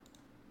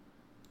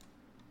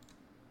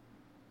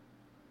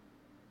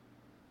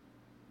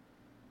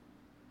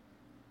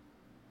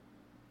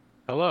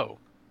Hello,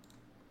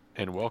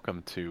 and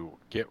welcome to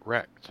Get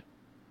Recc'd.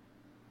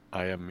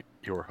 I am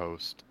your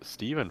host,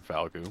 Stephen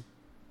Falgout.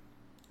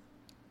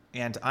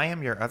 And I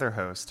am your other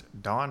host,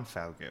 Don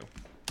Falgout.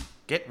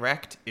 Get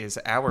Recc'd is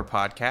our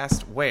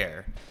podcast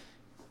where,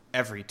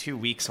 every 2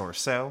 weeks or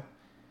so,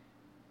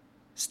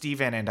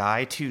 Stephen and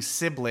I, two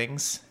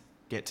siblings,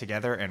 get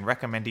together and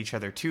recommend each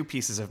other two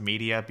pieces of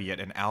media, be it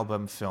an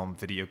album, film,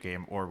 video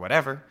game, or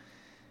whatever.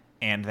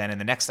 And then in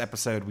the next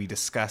episode, we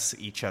discuss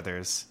each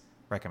other's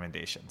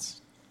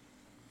recommendations.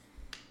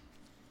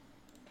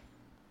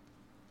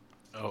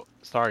 Oh,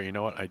 sorry, you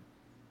know what? I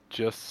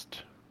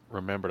just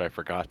remembered I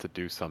forgot to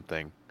do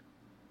something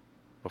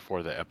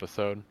before the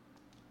episode.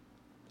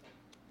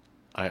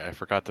 I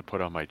forgot to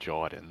put on my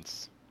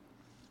Jordans.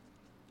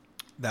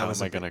 How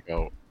am I going to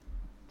go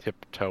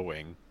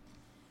tiptoeing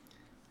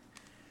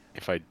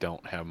if I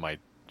don't have my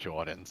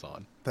Jordans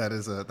on? That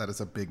is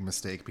a big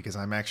mistake because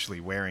I'm actually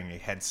wearing a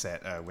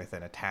headset with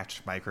an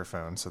attached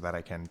microphone so that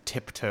I can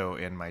tiptoe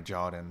in my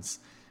Jordans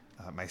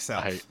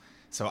myself.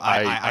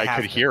 I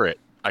could hear it.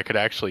 I could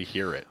actually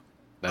hear it.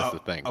 That's the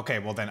thing. Okay,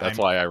 well then that's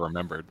why I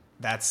remembered.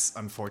 That's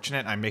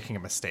unfortunate. I'm making a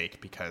mistake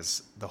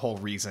because the whole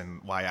reason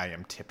why I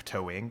am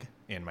tiptoeing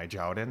in my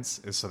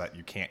Jordans is so that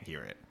you can't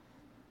hear it.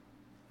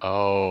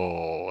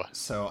 Oh,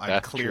 so I'm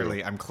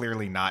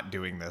clearly not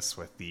doing this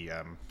with the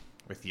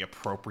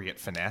appropriate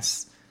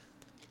finesse.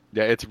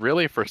 Yeah, it's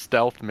really for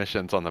stealth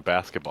missions on the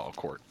basketball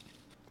court.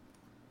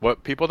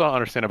 What people don't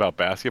understand about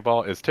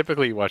basketball is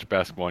typically you watch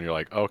basketball and you're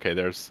like, okay,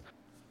 there's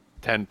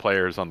 10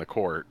 players on the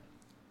court.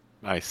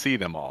 I see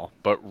them all.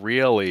 But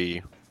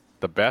really,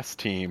 the best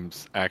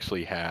teams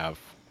actually have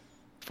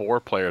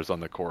 4 players on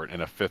the court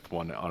and a 5th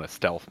one on a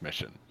stealth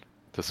mission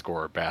to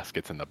score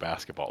baskets in the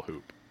basketball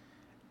hoop.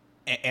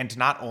 And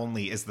not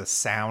only is the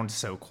sound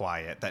so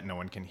quiet that no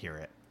one can hear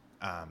it,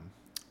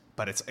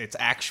 but it's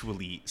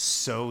actually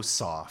so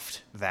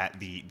soft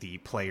that the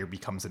player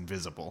becomes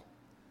invisible.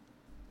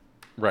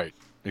 Right,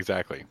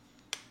 exactly.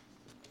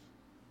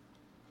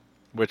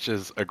 Which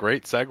is a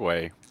great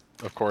segue,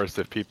 of course,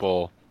 if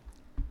people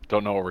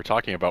don't know what we're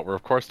talking about. We're,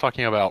 of course,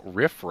 talking about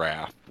Riff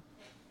Raff,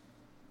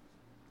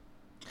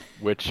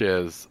 which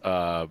is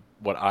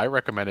what I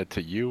recommended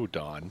to you,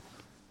 Don,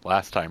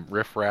 last time.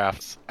 Riff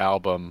Raff's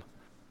album,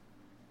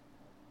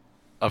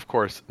 of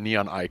course,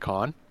 Neon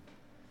Icon.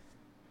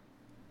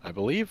 I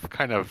believe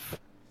kind of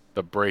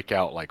the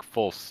breakout, like,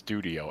 full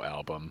studio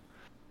album.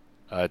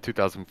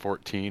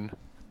 2014.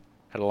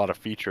 Had a lot of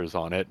features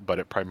on it, but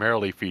it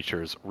primarily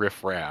features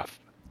Riff Raff,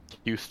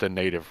 Houston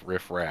native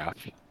Riff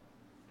Raff.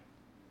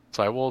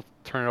 So I will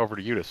turn it over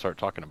to you to start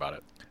talking about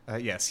it.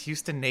 Yes,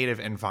 Houston native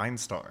and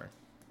vinestar.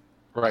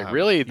 Right,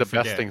 really the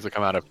best things that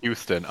come out of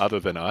Houston, other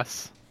than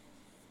us,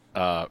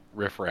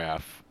 Riff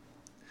Raff,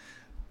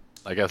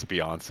 I guess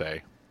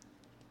Beyonce.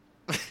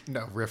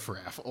 No, Riff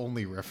Raff.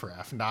 Only Riff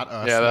Raff. Not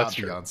us, yeah, not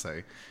true.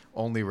 Beyonce.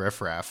 Only Riff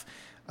Raff.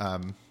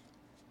 I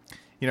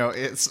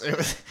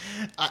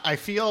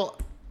feel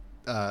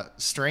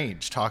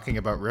strange talking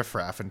about Riff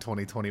Raff in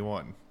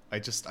 2021. I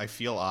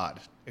feel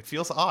odd. It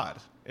feels odd.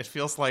 It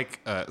feels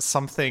like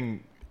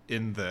something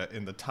in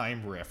the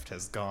time rift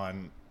has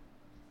gone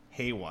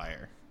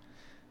haywire,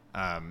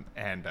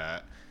 and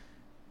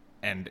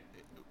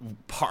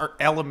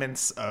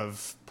elements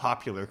of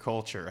popular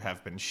culture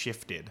have been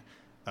shifted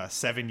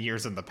 7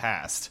 years in the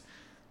past,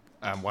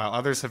 while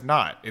others have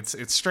not.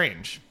 It's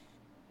strange.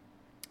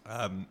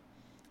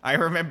 I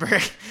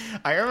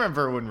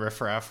remember when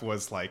Riff Raff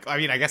was like, I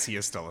mean, I guess he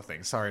is still a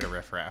thing. Sorry to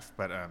Riff Raff,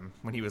 but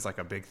when he was like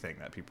a big thing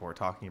that people were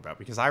talking about,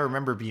 because I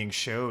remember being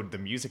showed the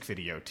music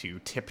video to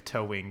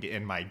 "Tiptoeing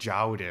in My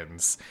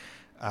Jordans"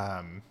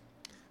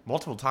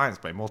 multiple times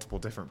by multiple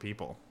different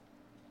people,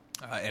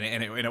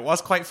 and it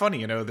was quite funny.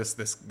 You know,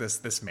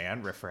 this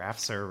man Riff Raff,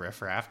 Sir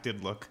Riff Raff,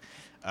 did look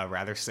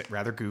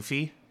rather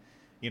goofy.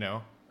 You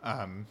know,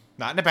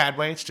 not in a bad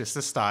way. It's just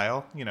a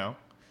style. You know,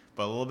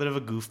 but a little bit of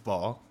a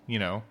goofball. You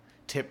know.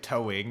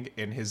 Tiptoeing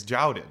in his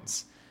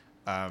Jordans.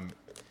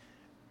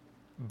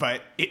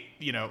 But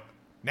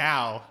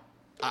now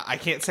I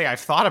can't say I've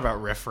thought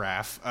about Riff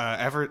Raff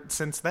ever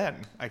since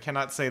then. I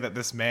cannot say that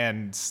this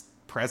man's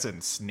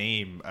presence,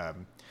 name,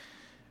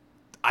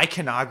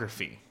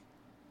 iconography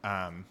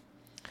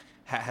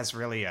has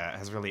really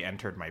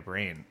entered my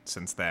brain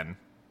since then.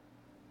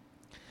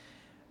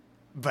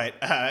 But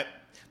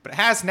it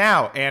has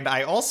now, and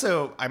I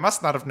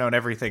must not have known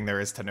everything there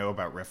is to know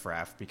about Riff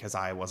Raff because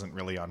I wasn't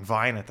really on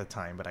Vine at the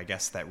time, but I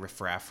guess that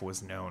Riff Raff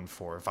was known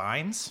for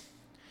vines,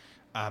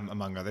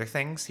 among other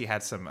things. He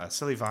had some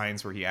silly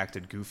vines where he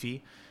acted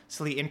goofy,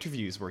 silly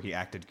interviews where he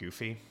acted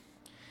goofy,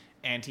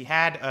 and he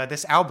had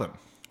this album,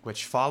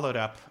 which followed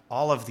up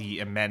all of the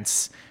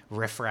immense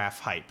Riff Raff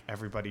hype,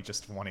 everybody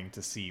just wanting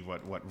to see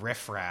what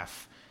Riff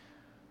Raff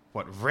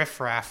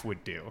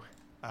would do.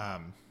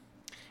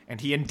 And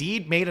he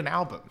indeed made an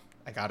album.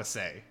 I gotta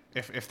say,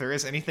 if there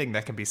is anything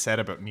that can be said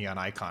about Neon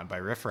Icon by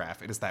Riff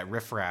Raff, it is that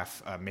Riff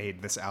Raff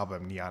made this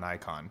album Neon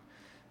Icon,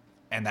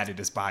 and that it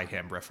is by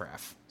him, Riff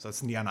Raff. So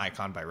it's Neon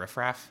Icon by Riff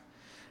Raff.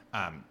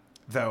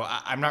 though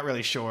I'm not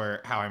really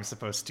sure how I'm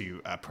supposed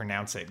to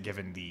pronounce it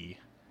given the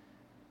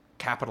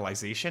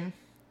capitalization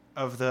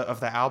of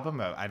the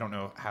album. I don't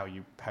know how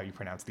you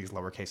pronounce these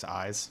lowercase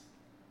i's,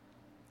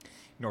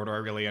 nor do I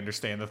really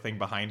understand the thing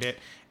behind it.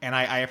 And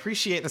I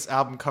appreciate this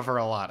album cover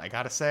a lot. I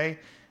gotta say,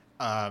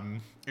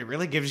 it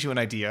really gives you an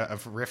idea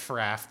of Riff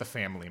Raff, the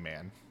family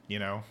man. You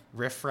know,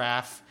 Riff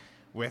Raff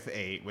with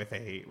a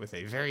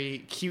very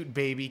cute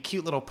baby,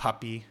 cute little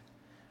puppy.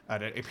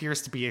 It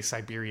appears to be a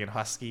Siberian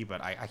Husky,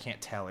 but I can't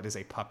tell. It is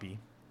a puppy.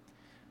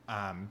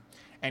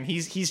 And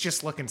he's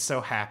just looking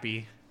so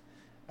happy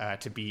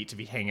to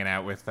be hanging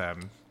out with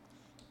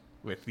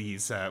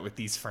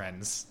these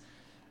friends.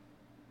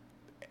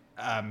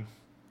 And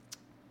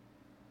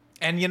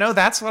you know,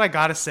 that's what I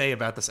gotta say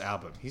about this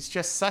album. He's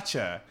just such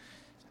a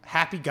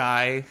happy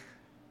guy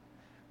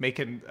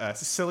making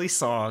silly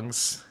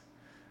songs.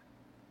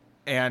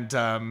 And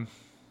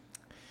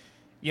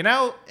you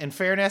know, in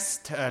fairness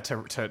to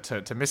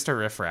Mr.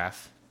 Riff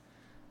Raff,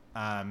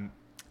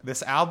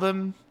 this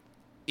album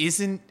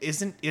isn't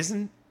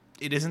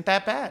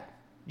that bad,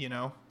 you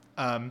know.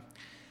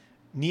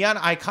 Neon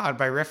Icon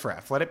by Riff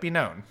Raff, let it be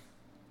known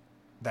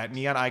that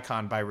Neon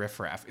Icon by Riff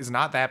Raff is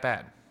not that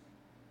bad.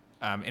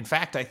 In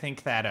fact, I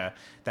think that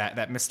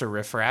that Mr.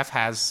 Riff Raff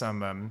has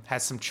some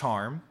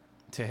charm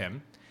to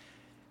him.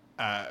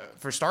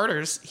 For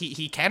starters,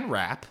 he can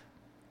rap.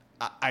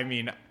 I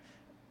mean,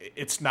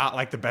 it's not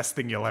like the best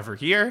thing you'll ever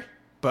hear,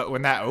 but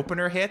when that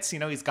opener hits, you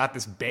know, he's got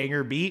this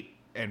banger beat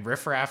and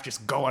Riff Raff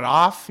just going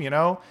off, you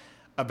know,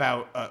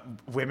 about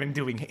women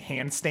doing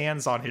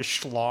handstands on his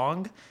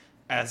schlong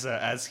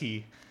as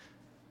he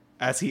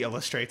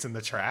illustrates in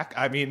the track.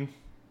 I mean,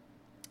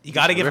 you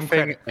got to give him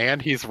credit.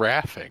 And he's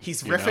raffing.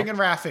 He's riffing and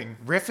raffing,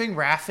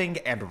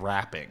 raffing, and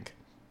rapping.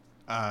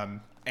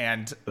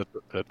 And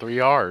the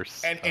three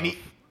R's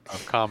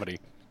of comedy.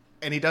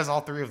 And he does all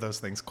three of those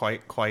things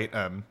quite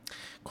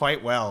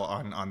well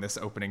on this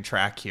opening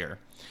track here.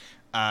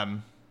 I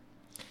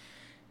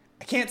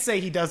can't say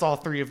he does all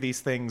three of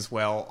these things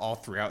well all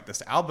throughout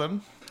this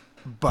album,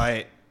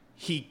 but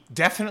he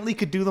definitely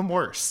could do them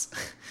worse.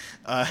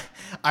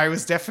 I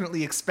was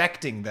definitely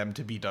expecting them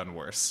to be done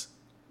worse.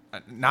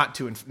 Not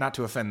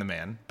to offend the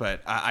man,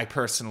 but I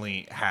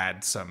personally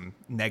had some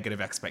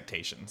negative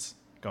expectations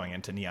going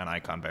into Neon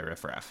Icon by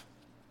Riff Raff.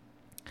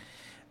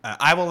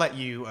 I will let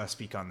you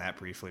speak on that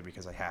briefly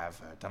because I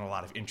have done a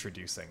lot of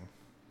introducing.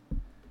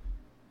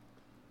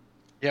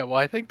 Yeah, well,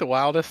 I think the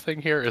wildest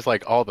thing here is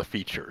like all the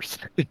features.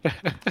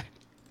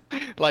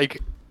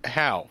 Like,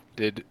 how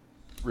did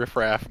Riff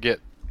Raff get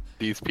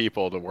these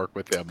people to work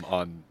with him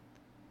on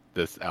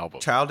this album?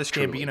 Childish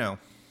Truly.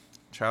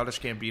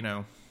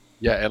 Gambino.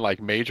 Yeah, and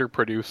like major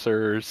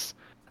producers.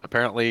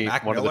 Apparently,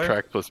 Mac one Miller? of the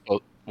tracks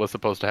was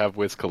supposed to have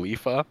Wiz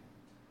Khalifa,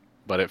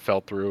 but it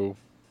fell through,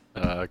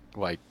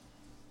 like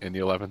in the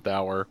 11th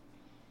hour.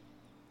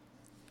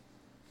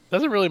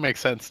 Doesn't really make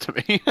sense to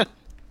me.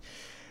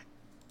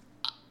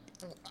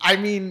 I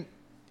mean,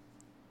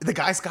 the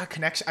guy's got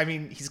connection. I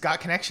mean, he's got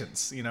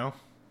connections, you know?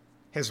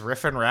 His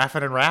riffing,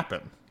 raffing, and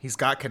rapping. He's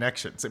got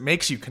connections. It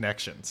makes you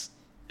connections.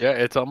 Yeah,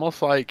 it's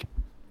almost like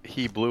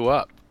he blew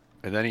up,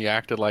 and then he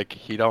acted like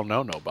he don't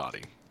know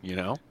nobody, you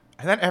know?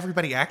 And then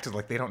everybody acted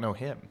like they don't know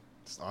him.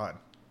 It's odd.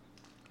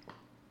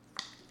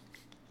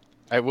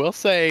 I will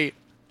say,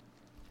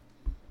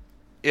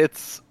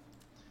 it's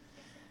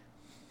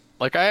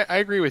like I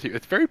agree with you.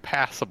 It's very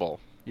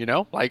passable, you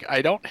know? Like,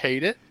 I don't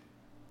hate it.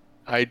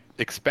 I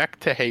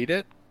expect to hate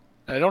it.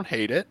 I don't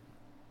hate it.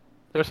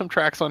 There's some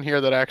tracks on here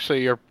that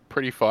actually are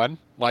pretty fun.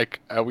 Like,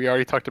 we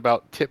already talked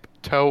about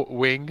Tiptoe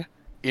Wing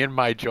in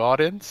My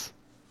Jordans.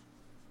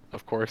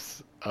 Of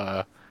course,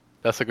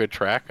 that's a good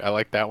track. I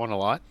like that one a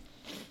lot.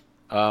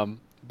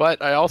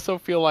 But I also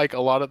feel like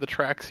a lot of the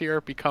tracks here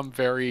become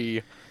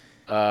very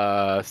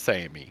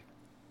samey.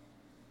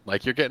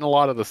 Like, you're getting a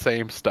lot of the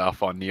same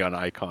stuff on Neon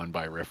Icon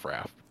by Riff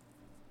Raff,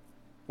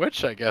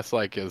 which I guess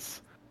like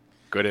is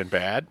good and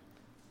bad.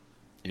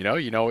 You know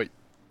what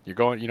you're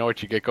going. You know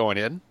what you get going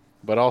in.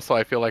 But also,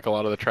 I feel like a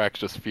lot of the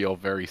tracks just feel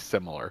very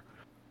similar.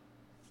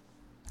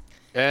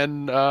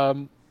 And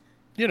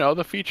you know,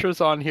 the features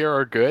on here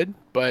are good,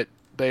 but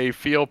they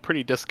feel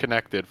pretty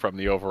disconnected from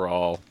the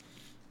overall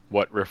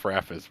what Riff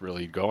Raff is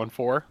really going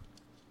for.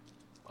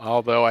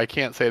 Although I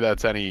can't say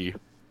that's any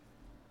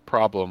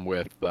problem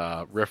with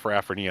Riff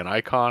Raff or Neon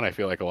Icon. I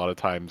feel like a lot of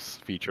times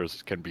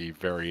features can be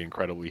very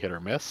incredibly hit or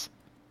miss.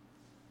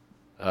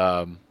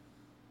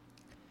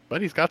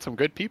 But he's got some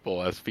good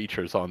people as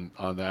features on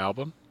the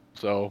album,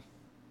 so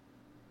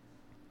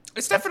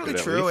it's definitely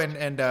true.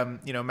 And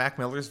you know, Mac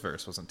Miller's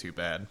verse wasn't too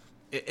bad.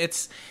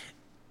 It's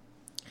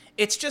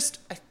just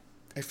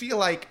I feel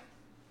like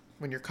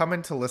when you're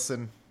coming to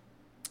listen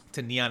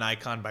to Neon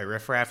Icon by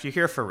Riff Raff, you're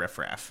here for Riff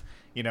Raff.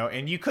 You know,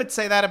 and you could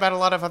say that about a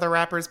lot of other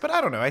rappers, but I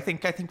don't know. I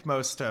think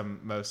most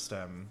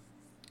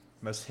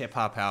hip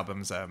hop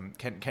albums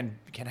can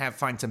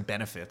find some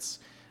benefits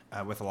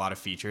with a lot of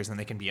features, and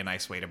they can be a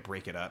nice way to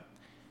break it up.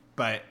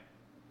 But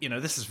you know,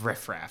 this is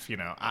Riff Raff. You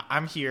know,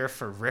 I'm here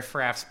for Riff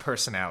Raff's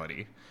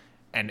personality,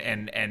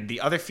 and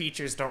the other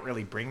features don't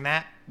really bring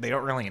that. They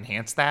don't really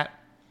enhance that.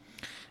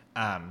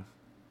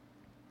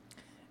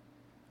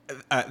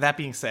 That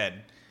being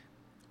said,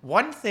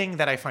 one thing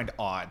that I find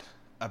odd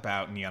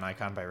about Neon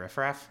Icon by Riff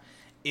Raff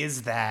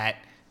is that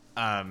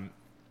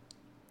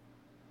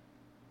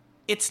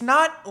it's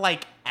not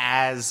like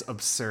as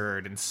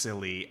absurd and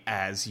silly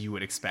as you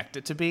would expect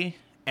it to be.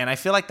 And I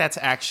feel like that's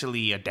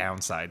actually a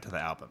downside to the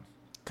album.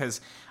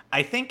 Because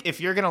I think if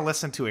you're going to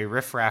listen to a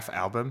Riff Raff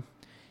album,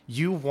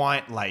 you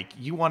want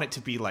it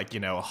to be like,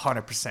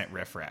 100%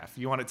 Riff Raff.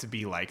 You want it to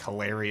be like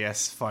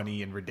hilarious,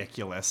 funny, and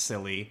ridiculous,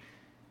 silly,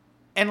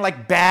 and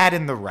like bad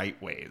in the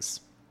right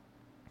ways.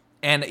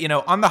 And,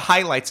 on the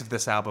highlights of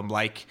this album,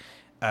 like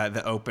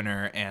the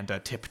opener and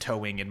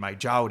Tiptoeing in My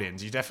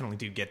Jowdens, you definitely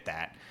do get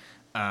that.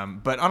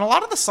 But on a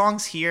lot of the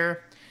songs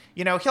here,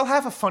 he'll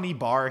have a funny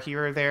bar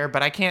here or there,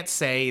 but I can't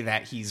say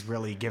that he's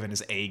really given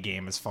his A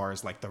game as far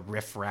as like the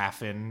riff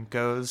raffing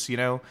goes,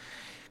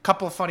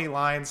 Couple of funny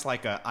lines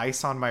like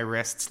ice on my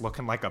wrists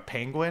looking like a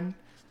penguin.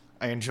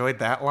 I enjoyed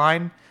that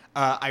line.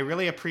 I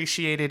really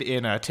appreciated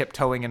in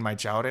Tiptoeing in My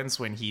Jowdens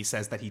when he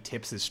says that he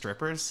tips his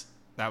strippers.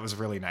 That was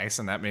really nice,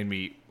 and that made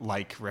me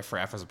like Riff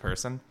Raff as a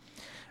person.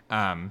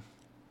 And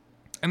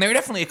there are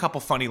definitely a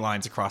couple funny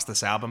lines across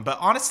this album, but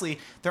honestly,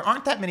 there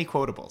aren't that many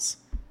quotables.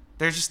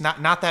 There's just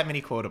not that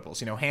many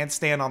quotables.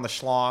 Handstand on the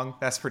schlong,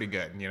 that's pretty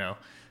good,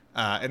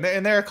 And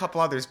there are a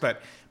couple others,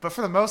 but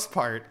for the most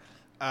part,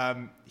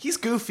 he's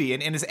goofy,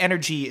 and his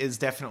energy is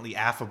definitely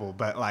affable,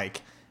 but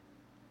like,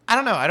 I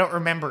don't know, I don't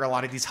remember a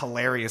lot of these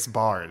hilarious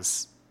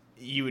bars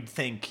you would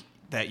think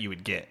that you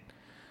would get.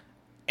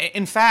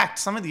 In fact,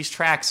 some of these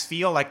tracks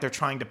feel like they're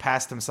trying to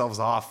pass themselves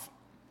off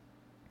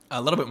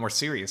a little bit more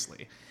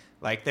seriously.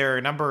 Like, there are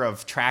a number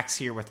of tracks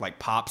here with, like,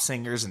 pop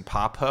singers and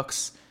pop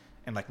hooks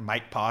and, like,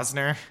 Mike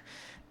Posner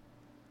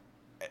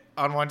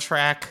on one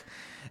track.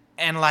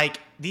 And, like,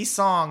 these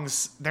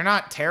songs, they're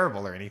not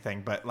terrible or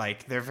anything, but,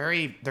 like, they're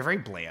very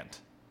bland.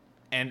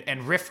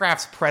 And Riff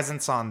Raff's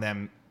presence on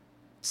them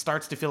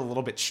starts to feel a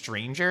little bit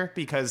stranger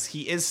because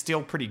he is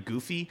still pretty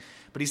goofy,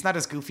 but he's not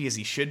as goofy as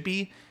he should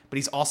be. But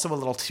he's also a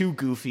little too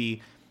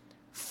goofy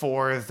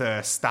for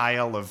the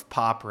style of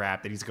pop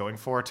rap that he's going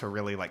for to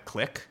really, like,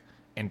 click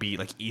and be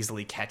like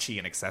easily catchy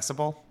and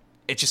accessible.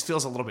 It just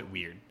feels a little bit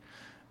weird.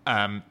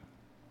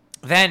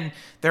 Then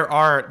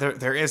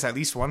there is at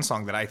least one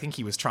song that I think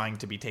he was trying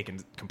to be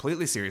taken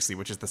completely seriously,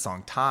 which is the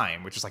song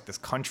Time, which is like this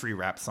country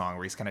rap song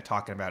where he's kind of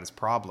talking about his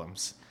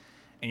problems.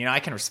 And, I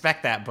can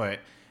respect that, but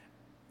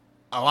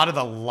a lot of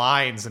the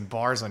lines and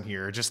bars on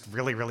here are just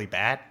really, really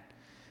bad.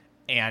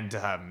 And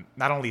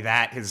not only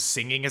that, his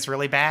singing is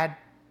really bad.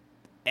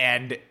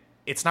 And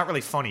it's not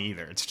really funny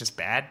either. It's just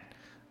bad.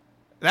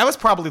 That was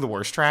probably the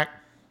worst track.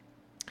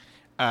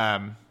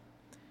 But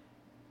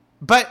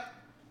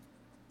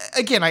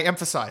again, I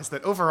emphasize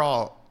that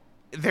overall,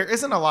 there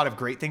isn't a lot of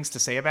great things to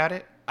say about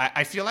it.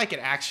 I feel like it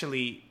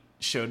actually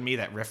showed me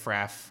that Riff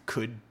Raff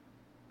could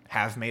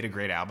have made a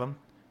great album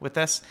with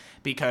this,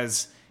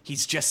 because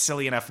he's just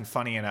silly enough and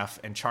funny enough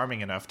and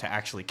charming enough to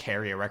actually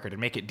carry a record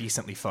and make it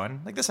decently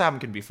fun. Like, this album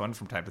can be fun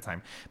from time to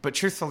time, but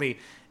truthfully,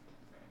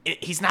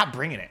 he's not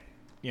bringing it.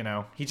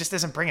 He just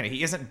isn't bringing it.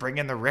 He isn't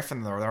bringing the riff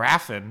and the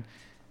raffing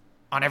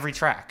on every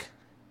track.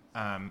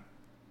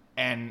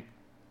 And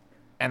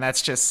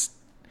that's just,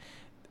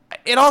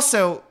 it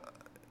also,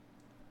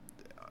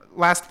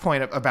 last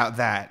point about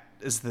that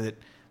is that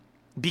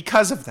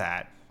because of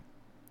that,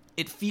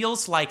 it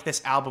feels like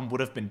this album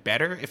would have been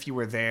better if you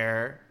were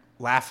there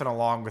laughing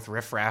along with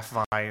Riff Raff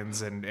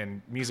vines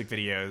and music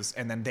videos,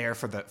 and then there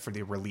for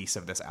the release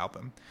of this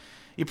album.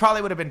 You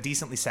probably would have been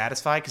decently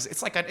satisfied, because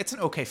it's an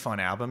okay fun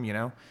album,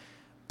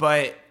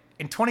 But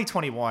in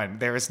 2021,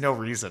 there is no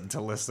reason to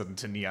listen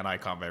to Neon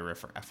Icon by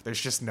Riff Raff.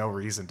 There's just no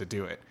reason to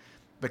do it.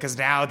 Because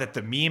now that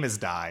the meme has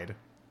died,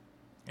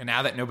 and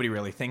now that nobody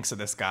really thinks of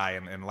this guy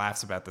and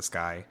laughs about this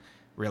guy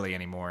really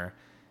anymore,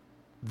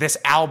 this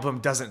album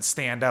doesn't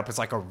stand up as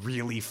like a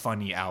really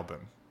funny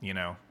album,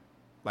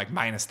 Like,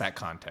 minus that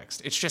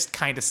context. It's just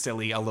kind of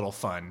silly, a little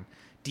fun,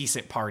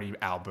 decent party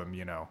album,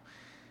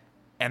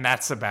 And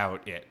that's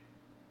about it.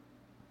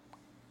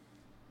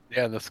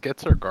 Yeah, the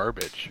skits are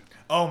garbage.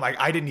 Oh my,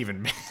 I didn't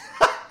even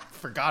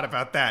forgot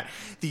about that.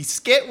 The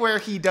skit where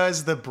he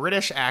does the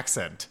British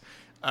accent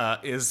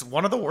is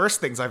one of the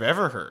worst things I've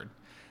ever heard.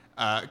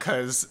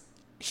 Because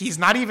he's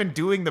not even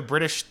doing the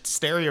British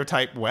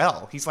stereotype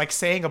well. He's like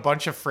saying a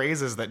bunch of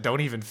phrases that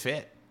don't even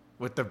fit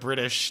with the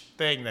British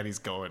thing that he's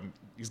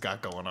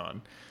got going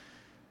on.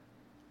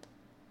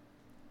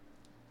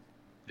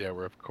 Yeah,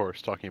 we're of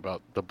course talking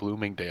about the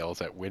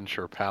Bloomingdales at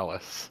Windsor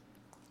Palace.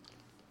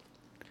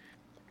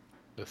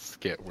 The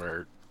skit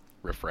where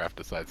Riff Raff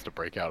decides to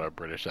break out a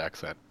British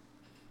accent.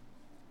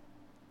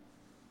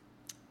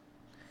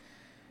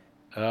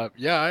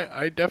 Yeah,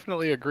 I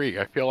definitely agree.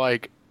 I feel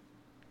like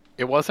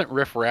it wasn't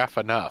Riff Raff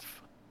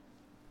enough.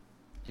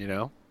 It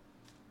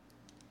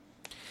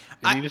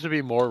needed to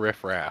be more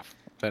Riff Raff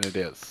than it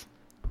is.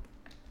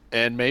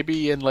 And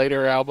maybe in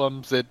later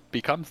albums it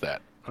becomes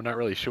that. I'm not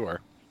really sure.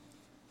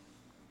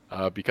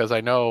 Because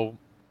I know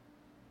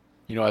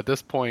At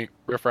this point,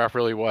 Riff Raff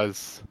really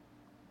was,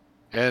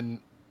 and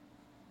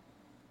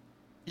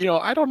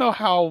I don't know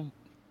how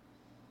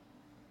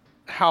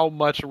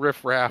much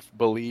Riff Raff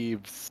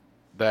believes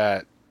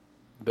that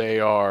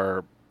they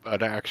are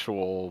an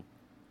actual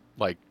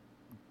like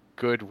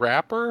good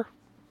rapper,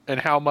 and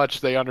how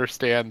much they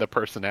understand the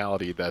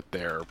personality that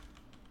they're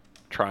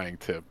trying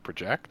to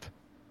project.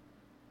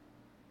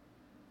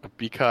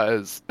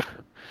 Because,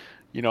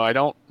 I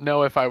don't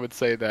know if I would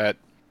say that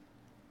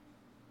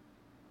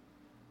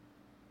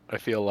I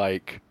feel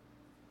like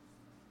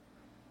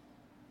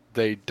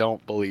they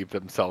don't believe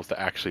themselves to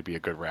actually be a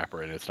good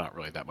rapper, and it's not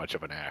really that much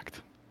of an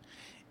act.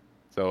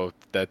 So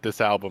that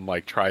this album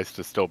like tries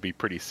to still be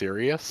pretty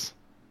serious,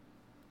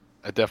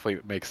 it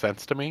definitely makes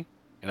sense to me,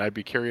 and I'd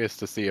be curious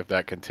to see if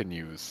that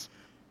continues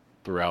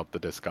throughout the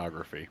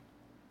discography.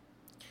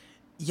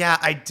 Yeah,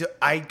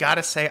 I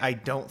gotta say, I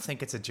don't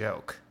think it's a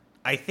joke.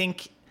 I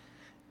think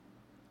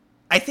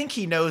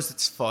he knows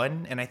it's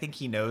fun, and I think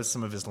he knows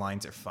some of his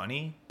lines are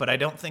funny, but I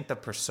don't think the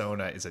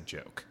persona is a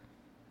joke.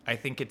 I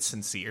think it's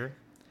sincere.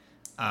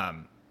 I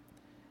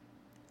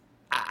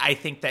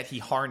think that he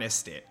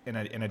harnessed it in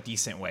a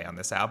decent way on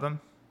this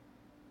album.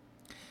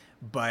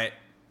 But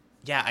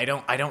yeah,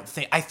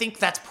 I think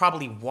that's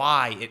probably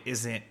why it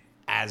isn't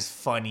as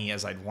funny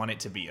as I'd want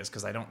it to be, is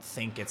because I don't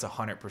think it's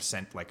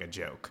 100% like a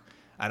joke.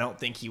 I don't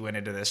think he went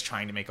into this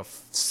trying to make a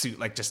suit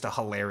like just a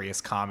hilarious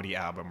comedy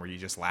album where you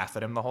just laugh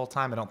at him the whole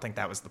time. I don't think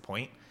that was the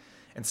point,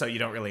 and so you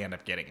don't really end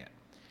up getting it.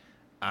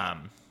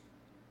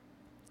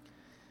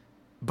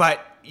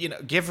 But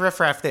give Riff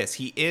Raff this: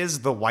 he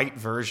is the white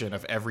version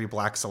of every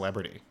black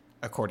celebrity,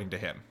 according to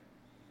him.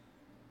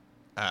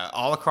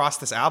 All across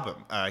this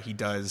album, he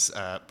does.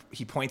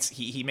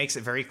 He makes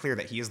it very clear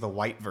that he is the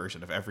white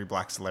version of every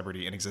black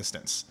celebrity in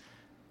existence.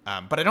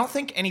 But I don't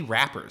think any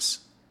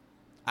rappers.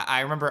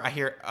 I remember I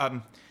hear. I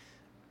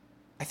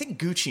think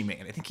Gucci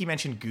Mane. I think he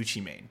mentioned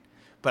Gucci Mane.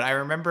 But I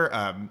remember.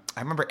 I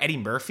remember Eddie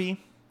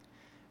Murphy,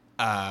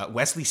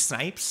 Wesley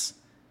Snipes,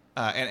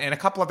 and a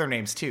couple other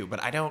names too.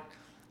 But I don't.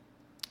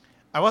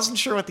 I wasn't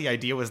sure what the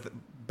idea was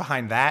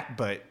behind that,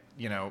 but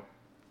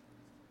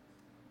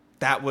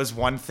that was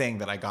one thing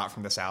that I got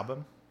from this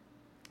album.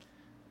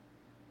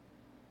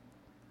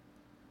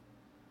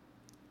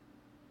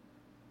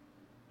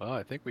 Well,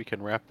 I think we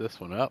can wrap this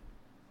one up.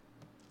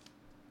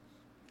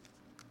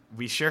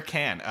 We sure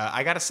can.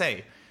 I gotta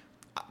say,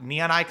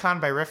 Neon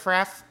Icon by Riff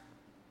Raff,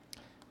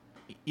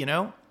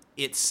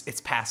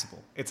 it's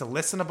passable. It's a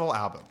listenable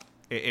album.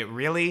 It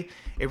really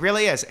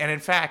is. And in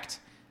fact,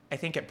 I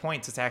think at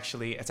points it's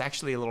actually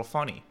a little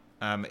funny.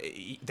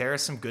 There are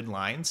some good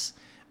lines.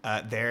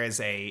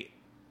 There's a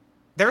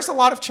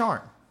lot of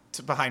charm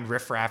behind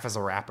Riff Raff as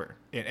a rapper.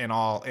 In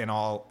all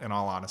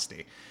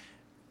honesty,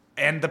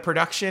 and the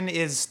production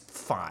is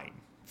fine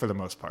for the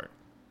most part.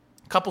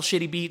 A couple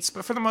shitty beats,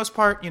 but for the most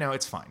part,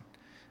 it's fine.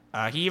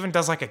 He even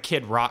does like a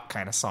Kid Rock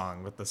kind of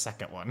song with the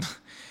second one.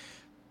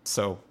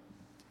 So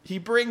he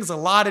brings a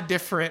lot of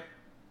different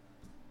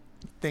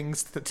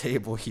things to the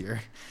table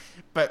here.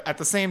 But at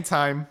the same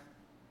time,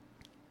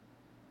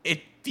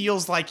 it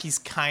feels like he's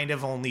kind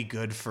of only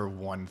good for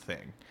one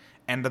thing.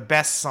 And the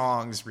best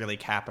songs really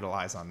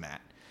capitalize on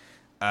that.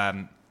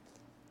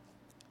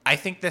 I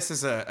think this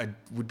is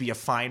would be a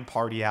fine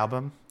party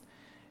album.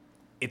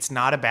 It's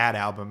not a bad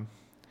album,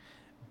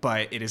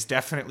 but it is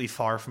definitely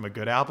far from a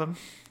good album.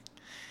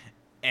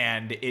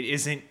 And it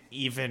isn't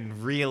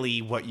even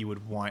really what you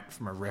would want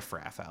from a Riff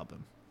Raff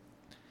album.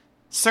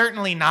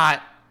 Certainly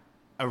not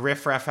a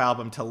Riff Raff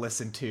album to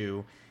listen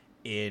to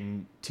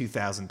in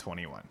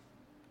 2021,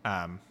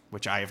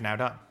 which I have now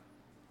done.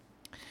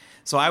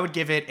 So I would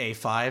give it a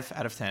 5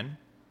 out of 10.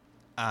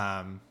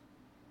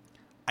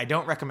 I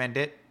don't recommend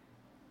it.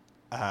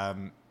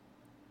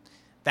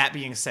 That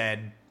being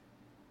said,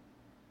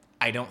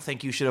 I don't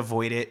think you should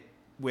avoid it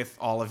with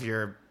all of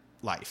your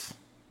life.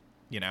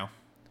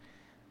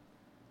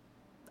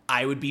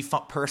 I would be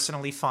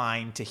personally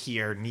fine to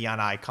hear Neon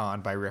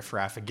Icon by Riff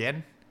Raff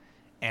again.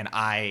 And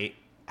I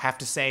have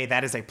to say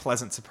that is a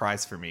pleasant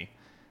surprise for me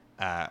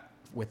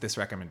with this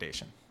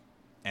recommendation.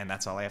 And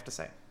that's all I have to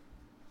say.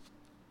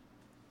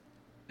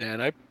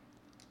 And I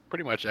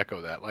pretty much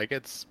echo that. Like,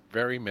 it's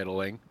very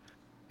middling.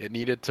 It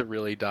needed to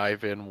really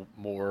dive in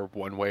more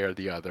one way or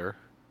the other.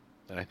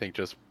 And I think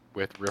just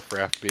with Riff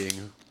Raff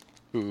being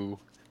who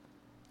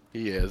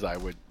he is, I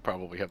would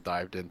probably have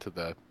dived into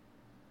the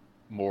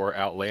more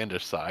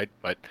outlandish side.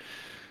 But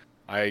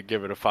I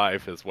give it a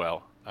 5 as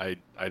well. I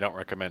don't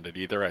recommend it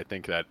either. I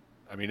think that,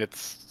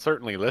 it's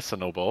certainly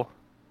listenable,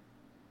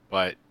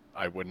 but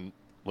I wouldn't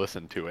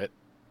listen to it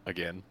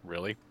again,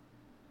 really.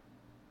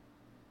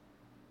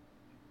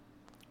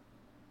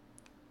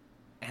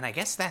 And I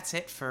guess that's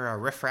it for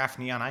Riff Raff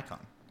Neon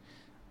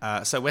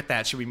Icon. So with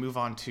that, should we move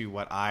on to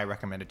what I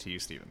recommended to you,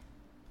 Steven?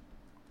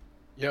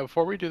 Yeah,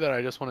 before we do that,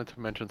 I just wanted to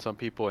mention some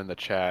people in the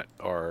chat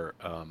are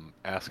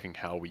asking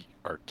how we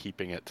are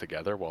keeping it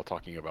together while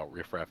talking about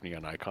Riff Raff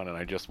Neon Icon, and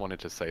I just wanted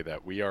to say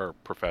that we are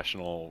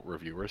professional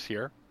reviewers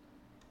here,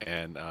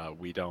 and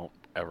we don't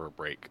ever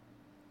break.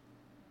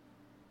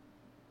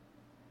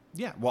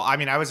 Yeah, well, I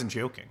mean, I wasn't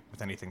joking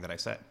with anything that I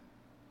said.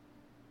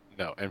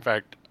 No, in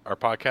fact, our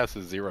podcast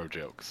is zero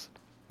jokes.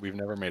 We've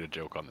never made a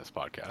joke on this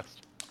podcast.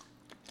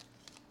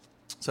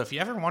 So if you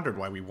ever wondered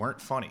why we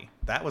weren't funny,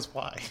 that was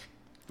why.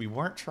 We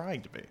weren't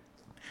trying to be.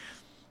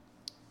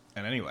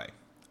 And anyway,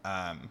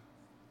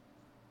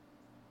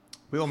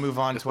 we will move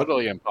on It's to what...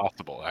 literally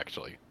impossible,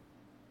 actually.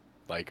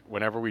 Like,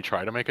 whenever we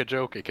try to make a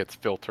joke, it gets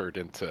filtered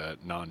into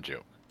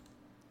non-joke.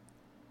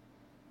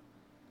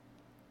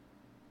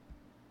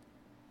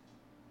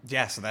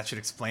 Yeah, so that should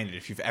explain it.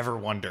 If you've ever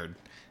wondered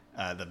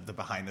the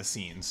behind the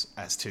scenes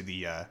as to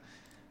the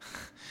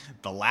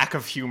the lack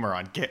of humor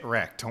on Get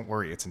Recc'd, don't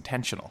worry, it's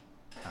intentional.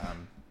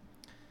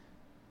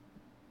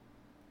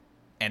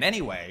 And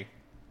anyway,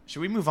 should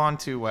we move on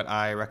to what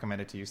I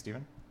recommended to you,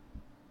 Steven?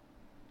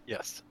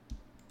 Yes.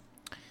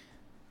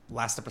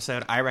 Last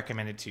episode, I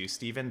recommended to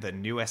Steven the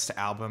newest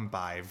album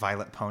by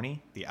Vylet Pony,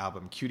 the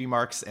album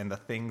CUTIEMARKS and the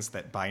Things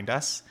That Bind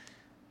Us.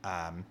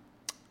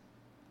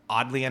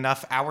 Oddly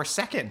enough, our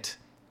second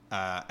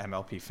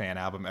MLP fan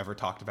album ever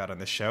talked about on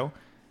this show.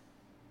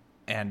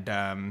 And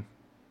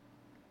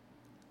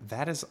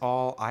that is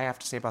all I have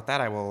to say about that.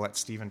 I will let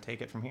Steven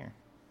take it from here.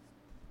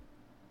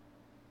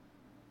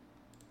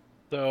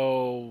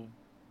 So,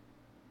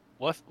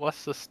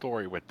 what's the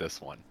story with this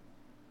one?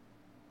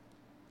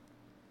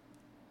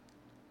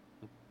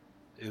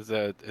 Is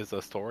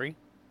a story?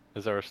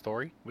 Is there a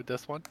story with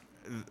this one?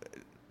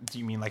 Do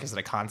you mean, like, is it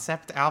a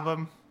concept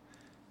album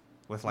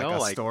with, like,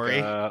 No, a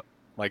story?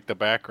 Like the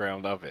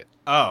background of it.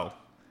 Oh.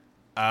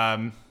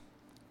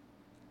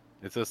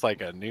 Is this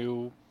like a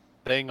new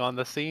thing on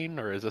the scene,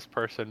 or has this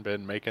person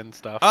been making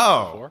stuff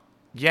before?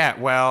 Yeah,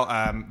 well,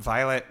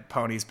 Vylet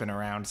Pony's been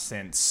around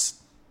since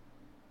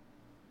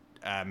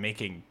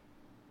making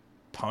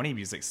pony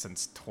music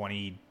since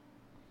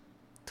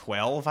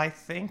 2012, I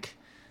think.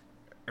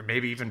 Or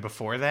maybe even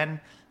before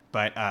then.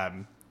 But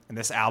and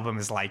this album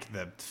is like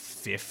the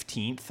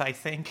 15th, I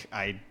think.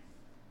 I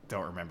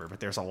don't remember,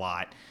 but there's a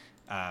lot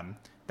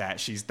that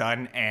she's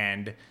done.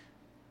 And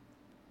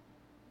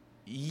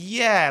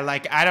yeah,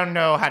 like, I don't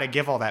know how to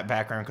give all that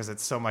background because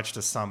it's so much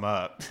to sum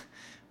up.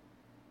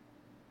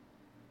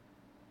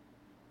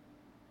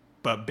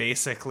 But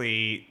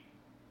basically,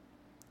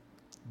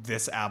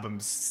 this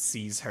album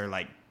sees her,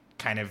 like,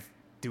 kind of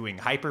doing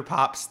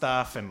hyperpop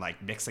stuff and,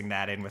 like, mixing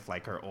that in with,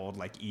 like, her old,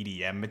 like,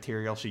 EDM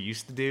material she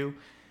used to do.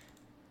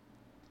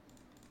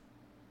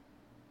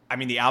 I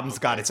mean, the album's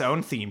got its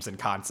own themes and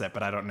concept,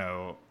 but I don't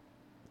know.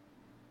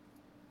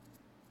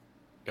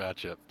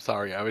 Gotcha.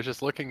 Sorry, I was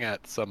just looking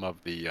at some of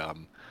the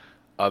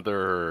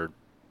other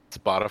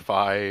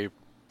Spotify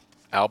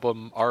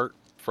album art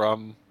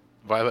from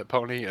Vylet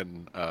Pony,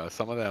 and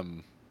some of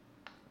them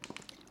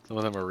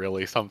are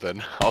really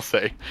something, I'll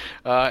say.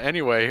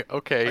 Anyway,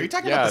 okay. Are you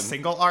talking about the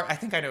single art? I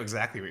think I know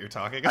exactly what you're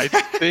talking about.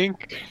 I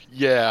think,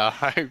 yeah,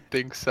 I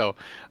think so.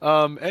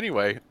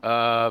 Anyway,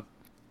 I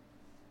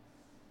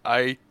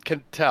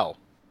can tell,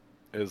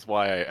 is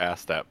why I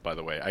asked that, by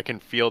the way. I can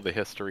feel the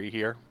history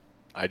here.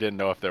 I didn't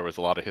know if there was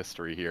a lot of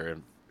history here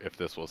and if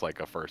this was like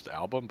a first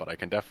album, but I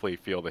can definitely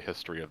feel the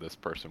history of this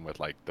person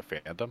with like the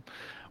fandom.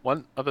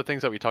 One of the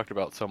things that we talked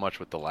about so much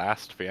with the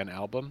last fan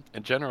album,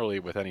 and generally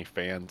with any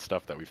fan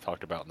stuff that we've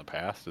talked about in the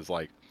past, is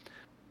like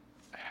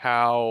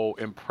how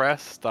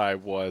impressed I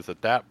was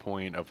at that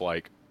point of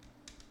like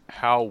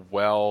how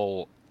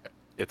well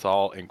it's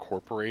all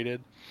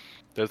incorporated.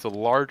 There's a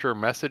larger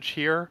message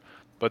here,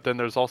 but then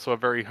there's also a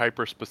very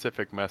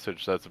hyper-specific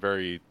message that's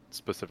very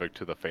specific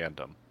to the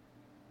fandom,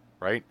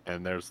 right?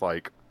 And there's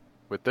like,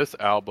 with this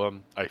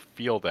album, I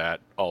feel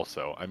that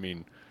also. I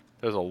mean,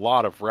 there's a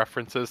lot of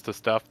references to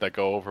stuff that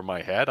go over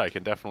my head. I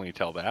can definitely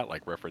tell that,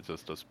 like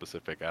references to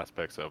specific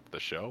aspects of the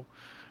show.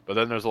 But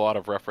then there's a lot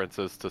of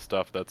references to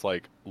stuff that's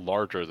like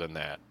larger than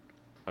that.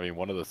 I mean,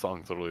 one of the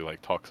songs literally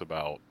like talks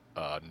about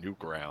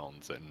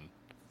Newgrounds and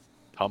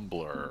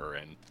Tumblr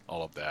and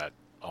all of that,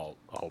 a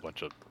whole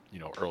bunch of, you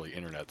know, early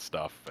internet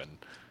stuff and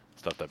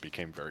stuff that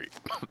became very,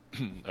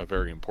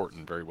 very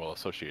important, very well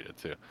associated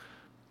to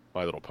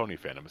My Little Pony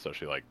fandom,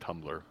 especially like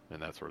Tumblr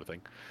and that sort of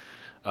thing.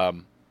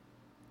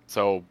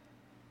 So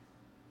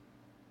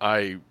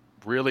I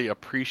really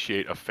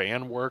appreciate a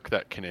fan work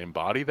that can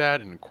embody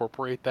that and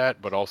incorporate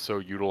that, but also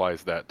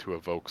utilize that to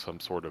evoke some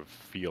sort of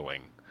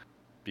feeling,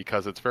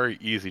 because it's very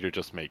easy to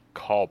just make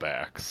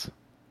callbacks.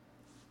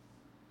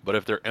 But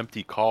if they're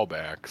empty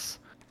callbacks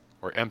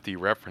or empty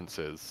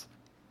references,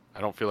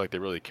 I don't feel like they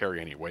really carry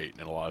any weight,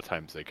 and a lot of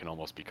times they can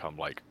almost become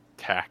like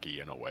tacky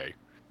in a way,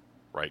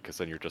 right? Because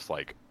then you're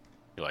like,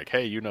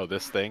 hey, you know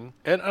this thing,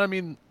 and I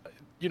mean,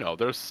 you know,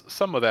 there's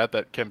some of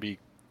that can be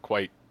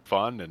quite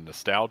fun and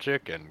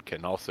nostalgic and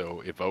can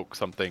also evoke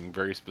something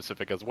very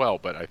specific as well.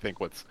 But I think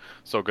what's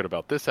so good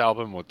about this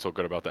album, what's so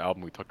good about the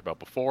album we talked about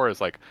before, is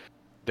like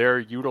they're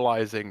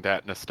utilizing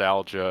that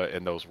nostalgia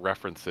and those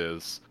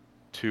references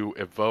to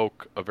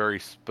evoke a very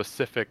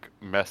specific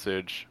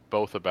message,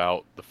 both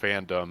about the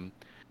fandom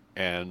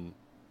and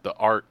the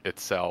art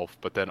itself,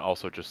 but then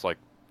also just like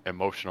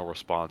emotional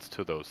response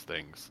to those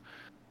things.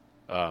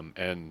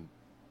 And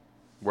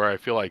where I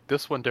feel like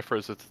this one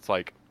differs is it's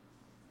like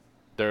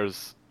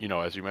there's,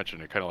 as you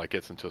mentioned, it kind of like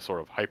gets into a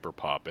sort of hyper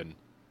pop, and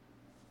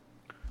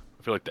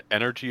I feel like the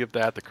energy of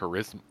that, the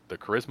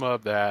charisma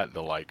of that,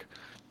 the like,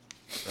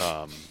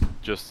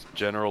 just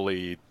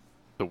generally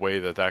the way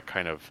that that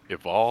kind of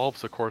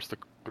evolves, of course,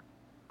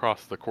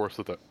 across the course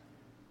of the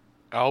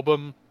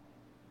album,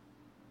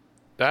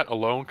 that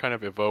alone kind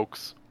of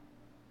evokes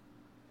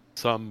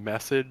some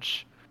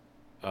message.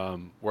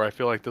 Where I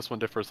feel like this one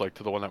differs, like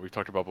to the one that we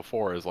talked about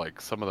before, is like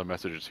some of the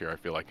messages here I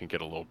feel like can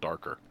get a little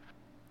darker.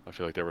 I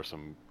feel like there were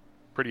some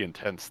pretty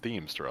intense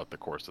themes throughout the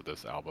course of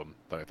this album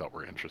that I thought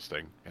were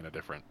interesting in a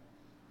different,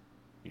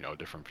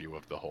 different view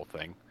of the whole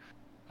thing.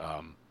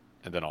 Um,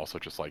 and then also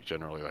just like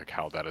generally like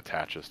how that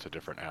attaches to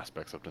different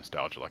aspects of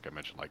nostalgia, like I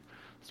mentioned, like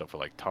stuff for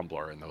like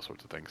Tumblr and those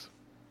sorts of things.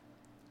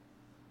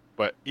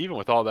 But even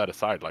with all that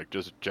aside, like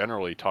just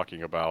generally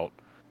talking about,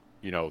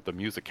 the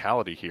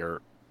musicality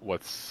here,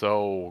 what's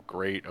so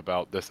great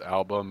about this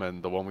album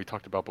and the one we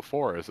talked about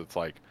before is it's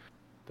like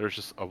there's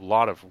just a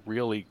lot of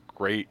really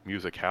great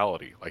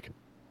musicality. Like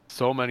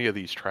so many of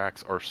these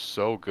tracks are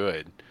so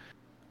good.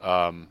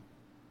 Um,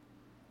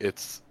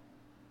 it's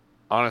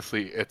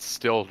honestly, it's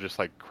still just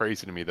like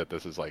crazy to me that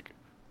this is like,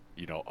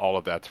 all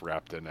of that's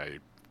wrapped in a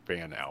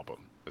fan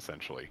album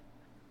essentially.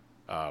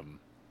 Um,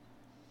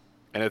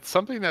 and it's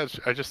something that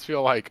I just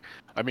feel like,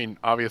 I mean,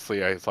 obviously,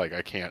 it's like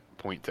I can't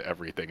point to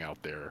everything out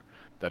there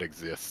that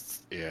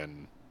exists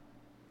in,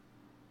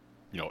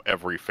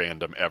 every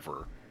fandom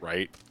ever,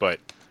 right? But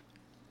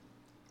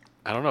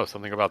I don't know,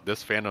 something about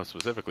this fandom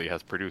specifically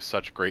has produced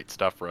such great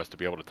stuff for us to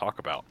be able to talk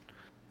about.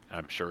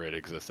 I'm sure it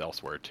exists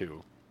elsewhere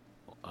too,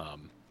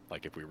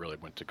 like if we really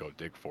went to go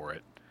dig for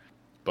it.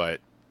 But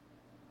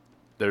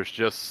there's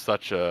just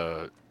such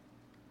a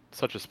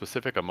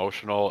specific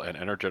emotional and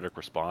energetic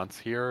response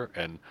here,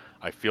 and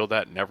I feel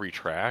that in every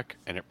track,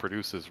 and it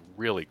produces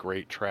really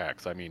great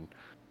tracks. I mean,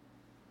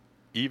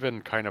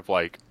 even kind of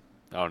like,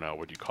 I don't know,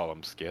 would you call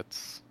them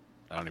skits?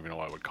 I don't even know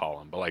what I would call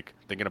them, but like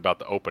thinking about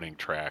the opening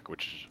track,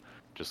 which is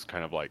just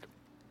kind of like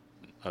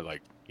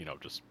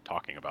just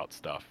talking about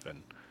stuff,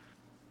 and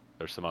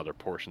there's some other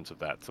portions of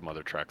that, some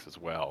other tracks as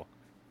well.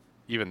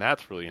 Even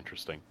that's really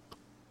interesting.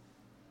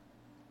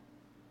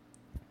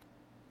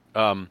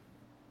 Um,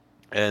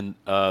 And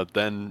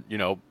then,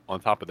 on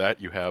top of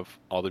that, you have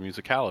all the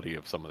musicality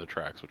of some of the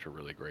tracks, which are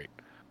really great.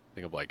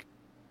 Think of like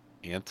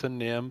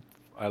Antonym,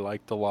 I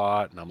liked a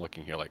lot, and I'm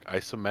looking here like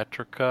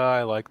Isometrica,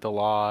 I liked a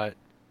lot.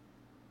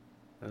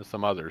 And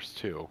some others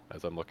too,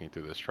 as I'm looking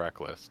through this track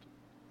list.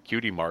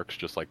 CUTIEMARKS,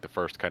 just like the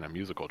first kind of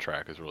musical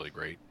track, is really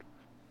great.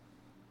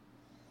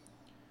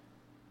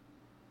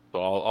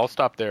 So I'll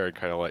stop there and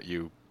kind of let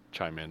you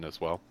chime in as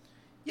well.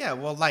 Yeah,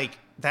 well, like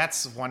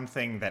that's one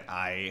thing that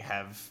I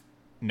have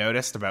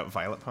noticed about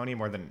Vylet Pony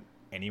more than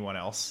anyone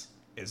else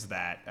is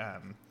that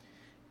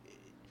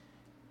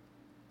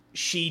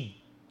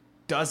she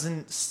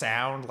doesn't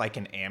sound like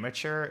an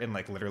amateur in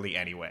like literally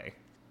any way.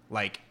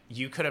 Like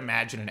you could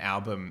imagine an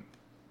album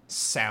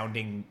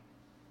sounding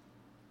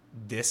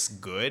this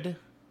good,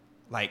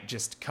 like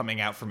just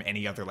coming out from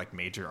any other like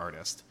major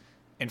artist.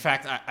 In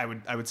fact, I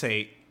would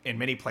say in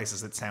many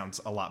places it sounds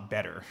a lot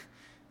better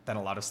than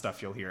a lot of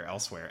stuff you'll hear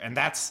elsewhere, and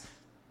that's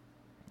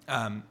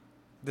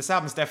this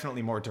album's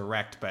definitely more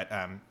direct, but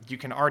you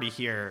can already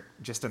hear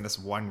just in this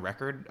one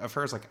record of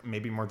hers, like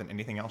maybe more than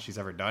anything else she's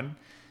ever done,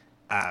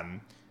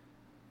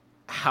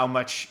 how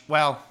much,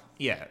 well,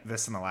 yeah,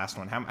 this and the last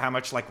one, how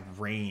much like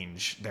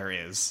range there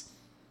is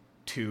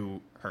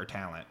to her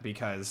talent,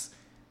 because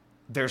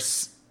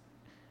there's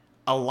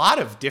a lot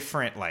of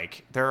different,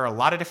 like, there are a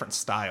lot of different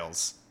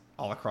styles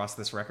all across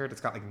this record.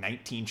 It's got like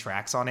 19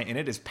 tracks on it, and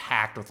it is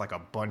packed with like a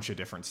bunch of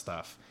different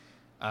stuff.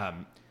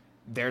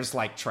 There's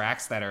like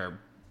tracks that are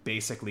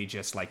basically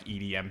just like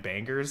EDM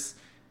bangers,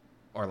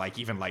 or like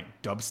even like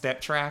dubstep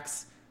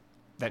tracks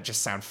that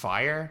just sound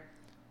fire.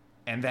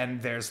 And then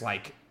there's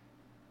like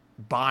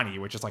Bonnie,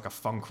 which is like a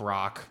funk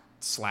rock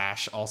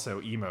slash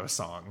also emo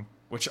song,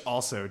 which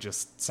also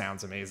just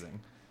sounds amazing.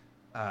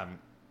 And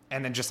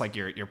then just like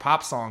your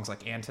pop songs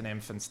like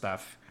Antonyms and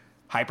stuff,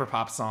 hyper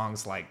pop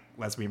songs like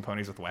Lesbian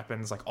Ponies with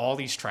Weapons, like all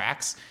these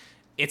tracks,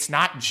 it's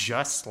not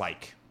just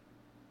like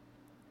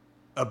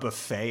a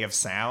buffet of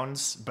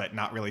sounds, but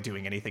not really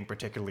doing anything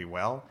particularly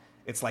well.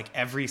 It's like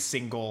every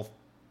single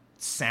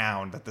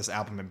sound that this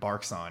album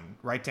embarks on,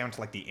 right down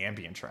to like the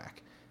ambient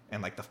track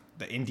and like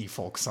the indie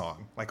folk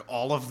song, like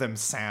all of them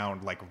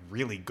sound like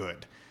really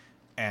good.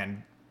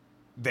 And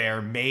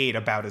they're made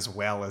about as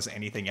well as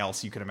anything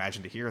else you could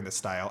imagine to hear in this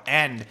style.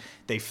 And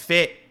they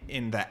fit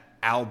in the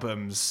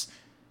album's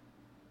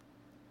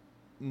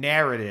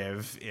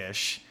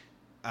narrative-ish,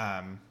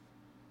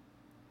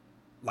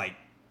 like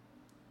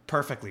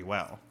perfectly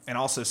well, and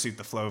also suit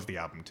the flow of the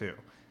album too.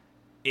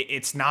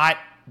 It's not,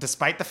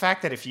 despite the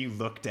fact that if you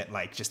looked at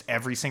like just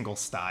every single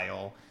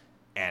style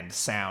and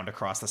sound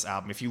across this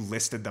album, if you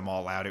listed them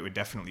all out, it would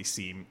definitely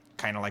seem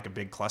kind of like a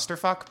big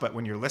clusterfuck. But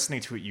when you're listening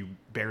to it, you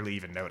barely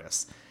even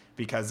notice,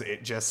 because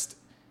it just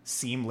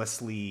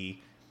seamlessly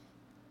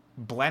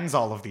blends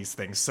all of these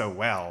things so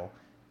well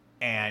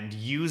and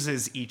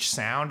uses each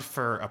sound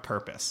for a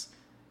purpose.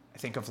 I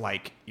think of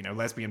like, you know,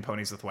 Lesbian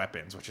Ponies with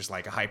Weapons, which is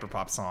like a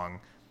hyperpop song,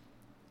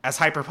 as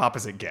hyperpop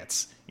as it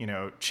gets. You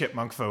know,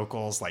 chipmunk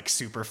vocals, like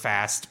super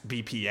fast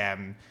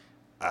BPM,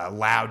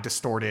 loud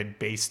distorted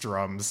bass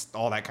drums,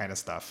 all that kind of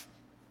stuff.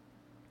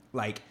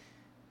 Like,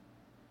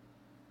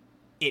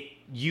 it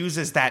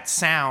uses that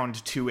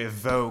sound to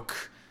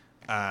evoke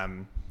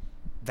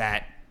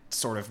that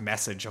sort of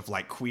message of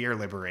like queer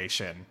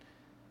liberation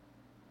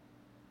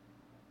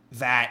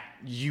that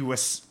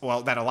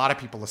that a lot of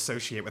people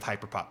associate with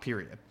hyperpop,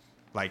 period.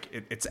 Like,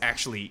 it's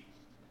actually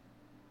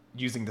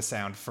using the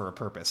sound for a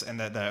purpose. And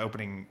the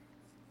opening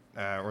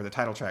or the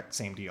title track,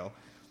 same deal.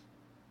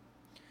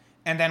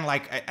 And then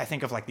like I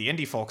think of like the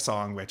indie folk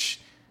song, which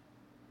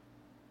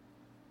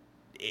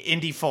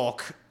indie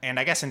folk, and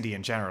I guess indie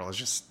in general, is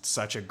just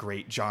such a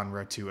great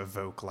genre to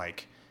evoke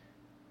like,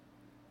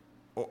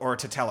 or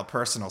to tell a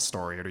personal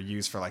story, or to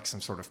use for like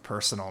some sort of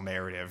personal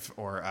narrative,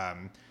 or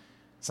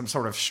some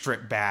sort of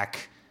stripped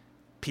back,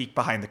 peek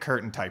behind the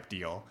curtain type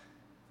deal.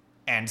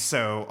 And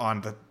so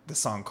on the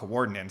song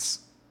Coordinates,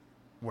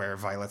 where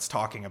Vylet's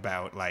talking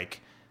about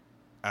like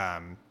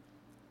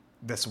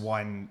this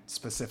one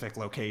specific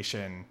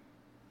location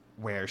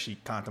where she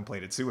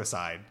contemplated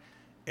suicide,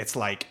 it's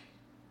like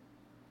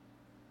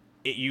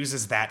it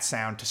uses that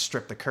sound to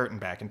strip the curtain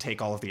back and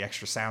take all of the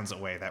extra sounds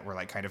away that were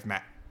like kind of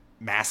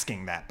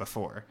masking that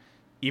before,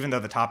 even though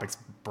the topic's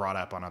brought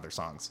up on other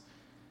songs.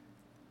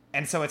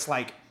 And so it's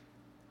like,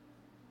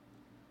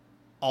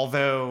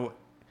 although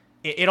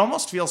it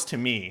almost feels to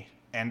me,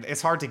 and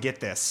it's hard to get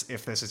this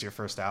if this is your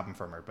first album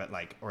from her, but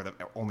like, or the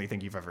only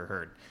thing you've ever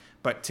heard,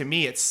 but to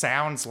me it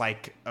sounds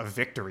like a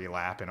victory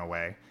lap in a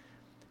way,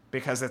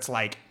 because it's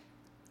like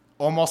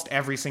almost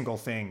every single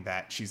thing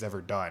that she's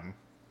ever done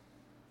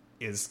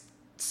is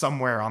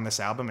somewhere on this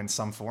album in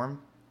some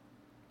form,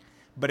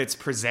 but it's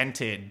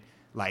presented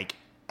like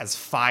as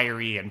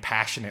fiery and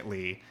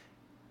passionately,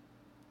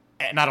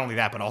 and not only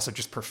that, but also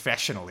just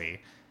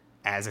professionally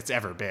as it's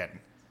ever been.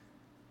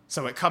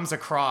 So it comes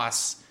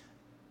across,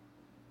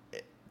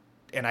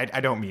 and I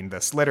don't mean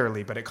this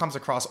literally, but it comes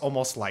across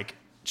almost like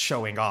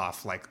showing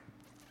off, like,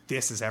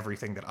 this is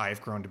everything that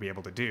I've grown to be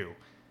able to do.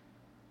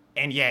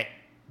 And yet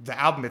the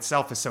album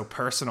itself is so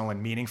personal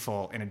and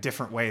meaningful in a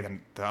different way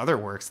than the other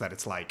works that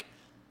it's like,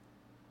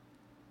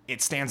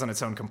 it stands on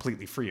its own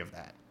completely free of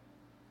that.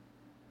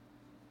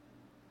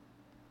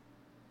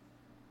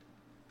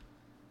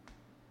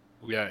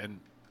 Yeah, and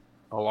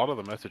a lot of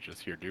the messages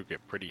here do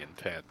get pretty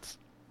intense.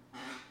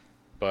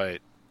 But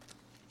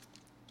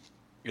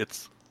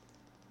it's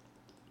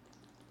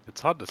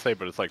hard to say,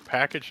 but it's like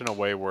packaged in a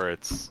way where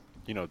it's,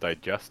 you know,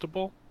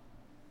 digestible,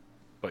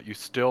 but you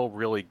still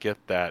really get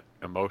that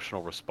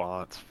emotional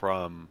response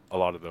from a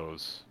lot of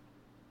those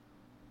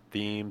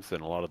themes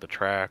and a lot of the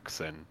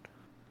tracks, and,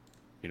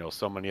 you know,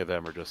 so many of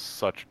them are just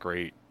such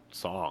great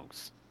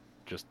songs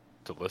just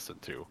to listen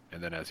to.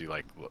 And then as you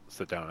like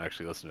sit down and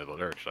actually listen to the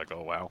lyrics, you're like,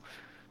 oh wow,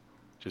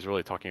 she's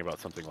really talking about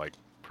something like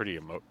pretty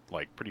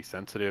pretty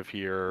sensitive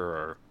here,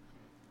 or,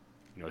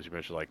 you know, as you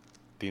mentioned, like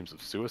themes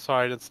of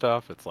suicide and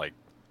stuff. It's like,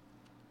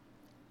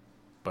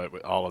 but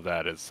with all of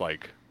that, it's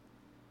like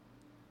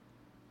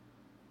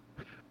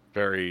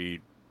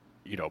very,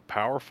 you know,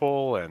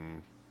 powerful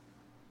and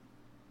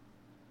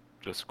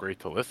just great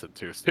to listen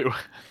to too.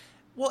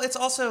 Well, it's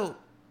also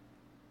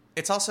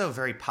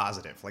very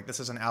positive. Like, this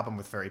is an album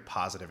with very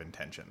positive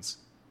intentions,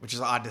 which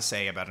is odd to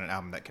say about an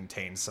album that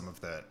contains some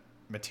of the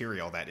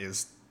material that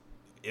is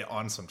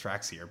on some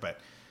tracks here. But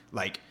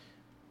like,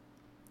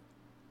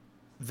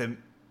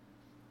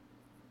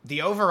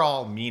 the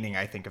overall meaning,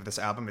 I think, of this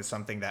album is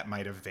something that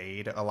might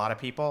evade a lot of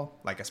people,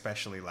 like,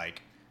 especially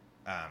like,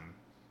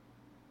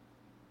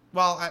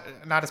 well,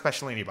 not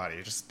especially anybody.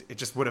 It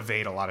just would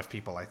evade a lot of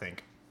people, I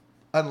think,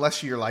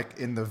 unless you're like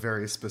in the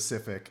very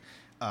specific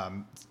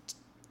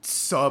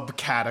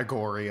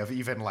subcategory of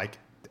even like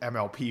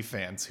MLP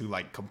fans who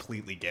like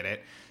completely get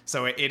it.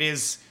 So it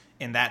is,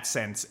 in that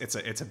sense, it's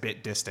a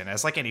bit distant,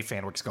 as like any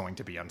fan work's going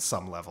to be on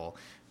some level.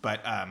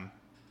 But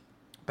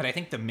I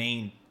think the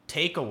main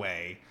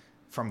takeaway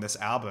from this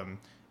album,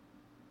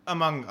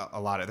 among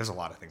there's a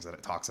lot of things that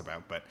it talks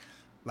about, but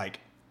like,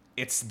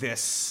 it's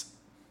this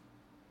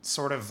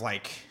sort of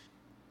like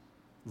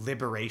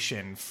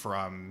liberation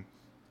from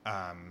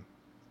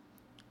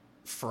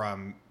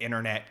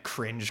internet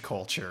cringe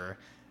culture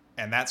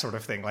and that sort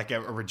of thing, like a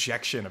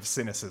rejection of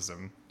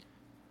cynicism,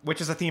 which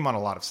is a theme on a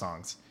lot of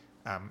songs.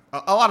 A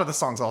lot of the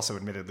songs also,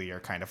 admittedly, are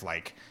kind of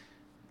like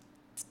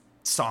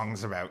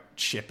songs about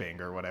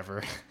shipping or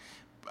whatever,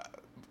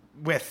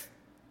 with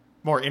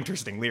more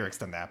interesting lyrics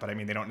than that. But I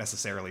mean, they don't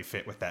necessarily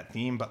fit with that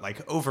theme. But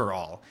like,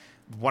 overall,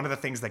 one of the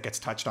things that gets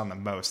touched on the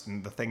most,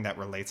 and the thing that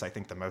relates, I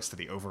think, the most to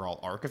the overall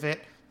arc of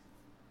it,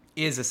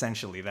 is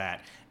essentially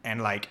that.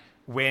 And like,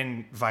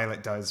 when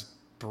Vylet does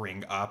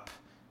bring up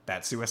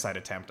that suicide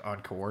attempt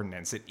on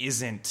Coordinates, it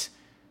isn't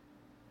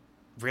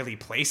really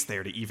placed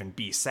there to even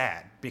be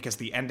sad, because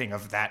the ending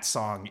of that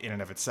song in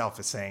and of itself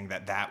is saying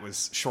that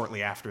was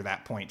shortly after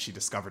that point she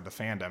discovered the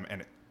fandom,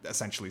 and it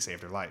essentially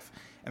saved her life.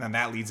 And then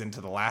that leads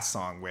into the last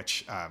song,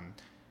 which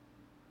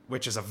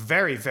which is a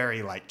very,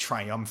 very like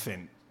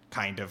triumphant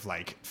kind of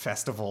like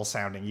festival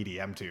sounding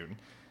EDM tune.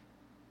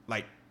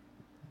 Like,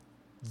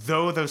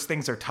 though those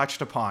things are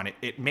touched upon,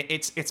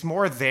 it's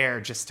more there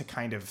just to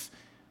kind of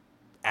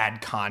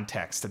add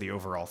context to the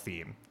overall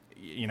theme.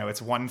 You know,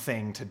 it's one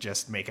thing to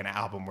just make an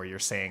album where you're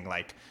saying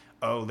like,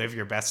 oh, live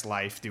your best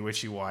life, do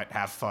what you want,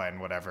 have fun,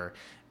 whatever.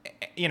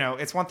 You know,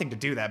 it's one thing to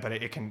do that, but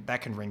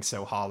that can ring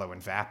so hollow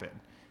and vapid.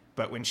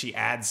 But when she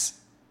adds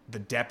the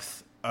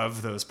depth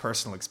of those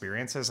personal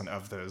experiences and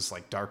of those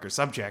like darker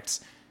subjects,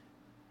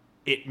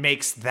 it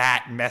makes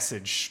that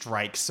message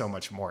strike so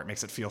much more. It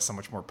makes it feel so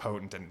much more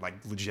potent and like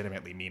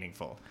legitimately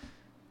meaningful.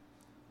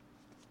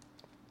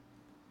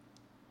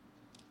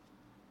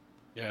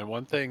 Yeah, and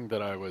one thing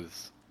that I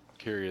was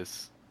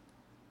curious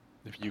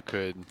if you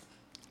could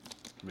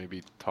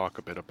maybe talk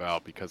a bit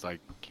about, because I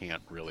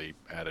can't really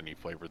add any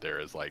flavor there,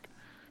 is like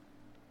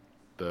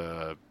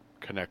the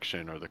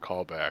connection or the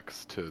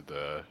callbacks to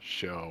the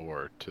show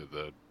or to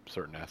the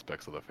certain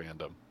aspects of the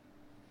fandom.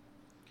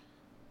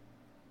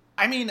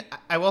 I mean,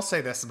 I will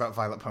say this about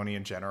Vylet Pony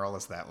in general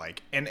is that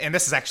like, and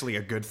this is actually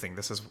a good thing.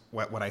 This is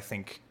what I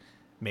think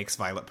makes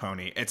Vylet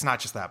Pony. It's not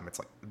just the album. It's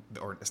like,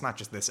 or it's not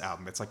just this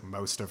album. It's like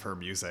most of her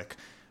music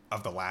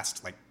of the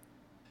last like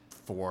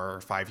 4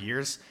 or 5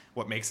 years.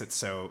 What makes it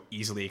so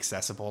easily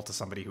accessible to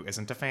somebody who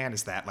isn't a fan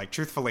is that like,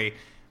 truthfully,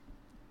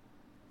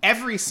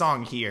 every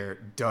song here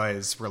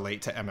does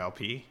relate to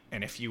MLP.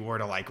 And if you were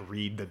to like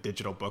read the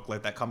digital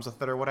booklet that comes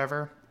with it or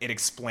whatever, it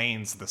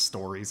explains the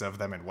stories of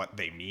them and what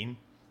they mean.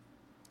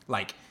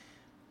 Like,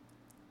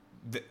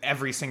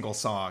 every single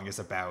song is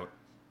about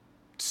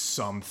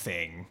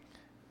something.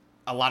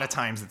 A lot of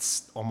times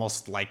it's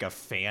almost like a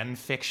fan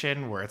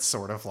fiction where it's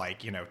sort of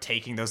like, you know,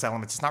 taking those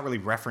elements. It's not really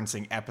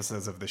referencing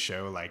episodes of the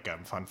show like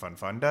Fun Fun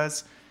Fun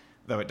does,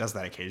 though it does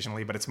that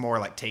occasionally. But it's more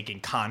like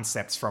taking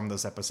concepts from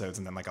those episodes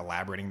and then like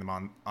elaborating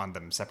them on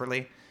them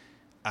separately.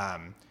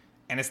 And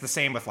it's the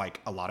same with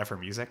like a lot of her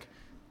music.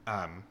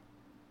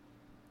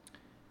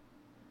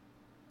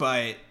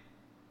 But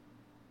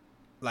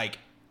like,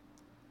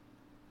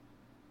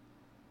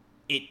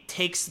 it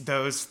takes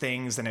those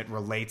things and it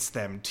relates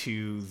them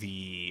to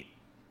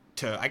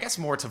I guess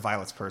more to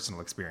Violet's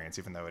personal experience,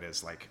 even though it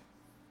is like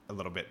a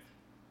little bit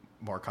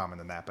more common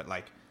than that. But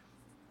like,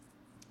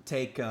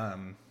 take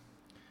Antonym,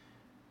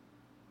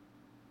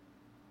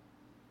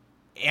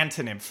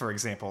 for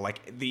example.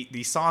 Like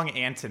the song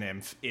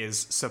Antonym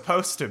is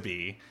supposed to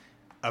be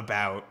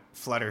about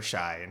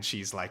Fluttershy, and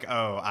she's like,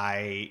 oh,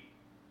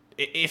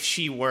 if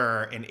she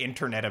were an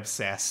internet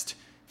obsessed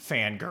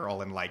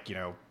fangirl in like, you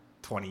know,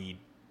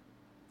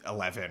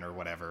 2011 or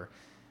whatever.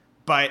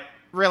 But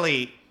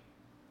really,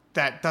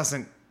 that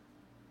doesn't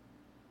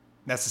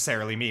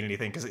necessarily mean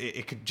anything, because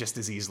it could just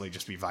as easily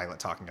just be Vylet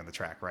talking on the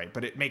track, right?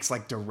 But it makes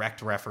like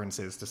direct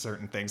references to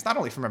certain things, not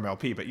only from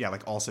MLP, but yeah,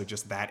 like also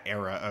just that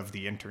era of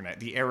the internet,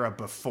 the era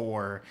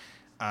before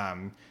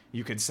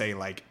you could say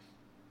like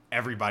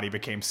everybody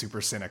became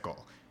super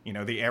cynical. You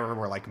know, the era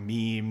where like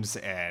memes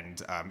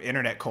and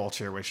internet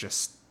culture was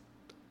just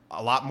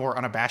a lot more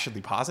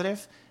unabashedly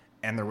positive,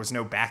 and there was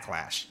no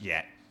backlash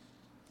yet.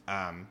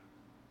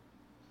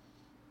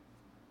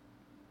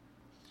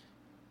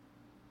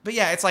 But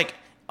yeah, it's like,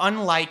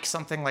 unlike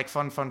something like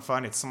Fun Fun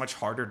Fun, it's so much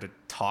harder to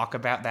talk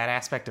about that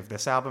aspect of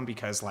this album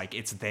because like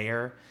it's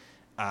there.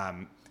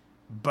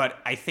 But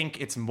I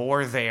think it's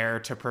more there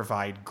to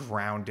provide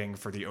grounding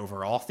for the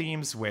overall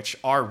themes, which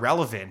are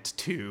relevant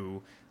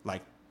to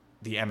like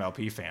the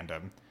MLP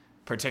fandom,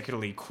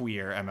 particularly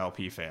queer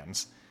MLP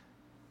fans.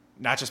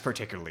 Not just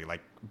particularly,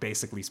 like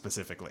basically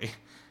specifically.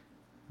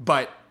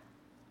 But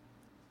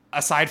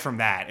aside from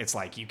that, it's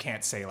like you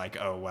can't say like,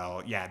 oh,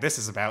 well, yeah, this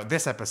is about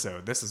this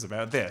episode, this is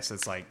about this.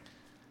 It's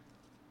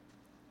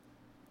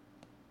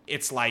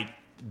like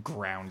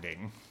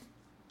grounding.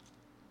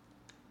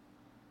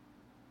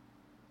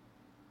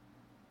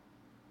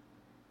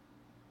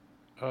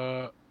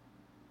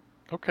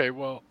 Okay,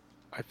 well,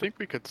 I think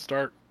we could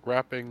start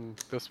wrapping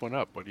this one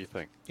up. What do you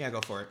think? Yeah,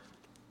 go for it.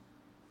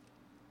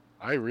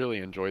 I really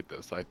enjoyed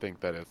this. I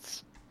think that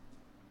it's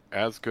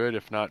as good,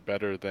 if not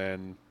better,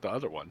 than the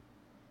other one.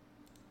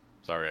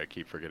 Sorry, I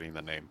keep forgetting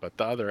the name, but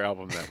the other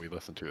album that we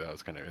listened to that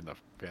was kind of in the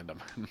fandom.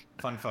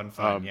 Fun Fun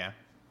Fun, yeah.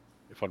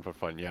 Fun, fun,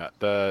 fun, yeah.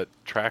 The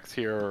tracks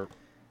here,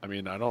 I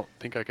mean, I don't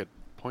think I could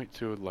point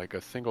to like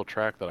a single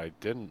track that I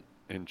didn't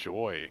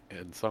enjoy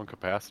in some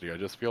capacity. I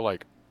just feel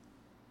like,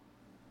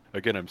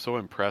 again, I'm so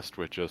impressed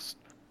with just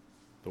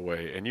the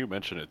way, and you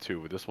mentioned it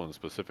too, with this one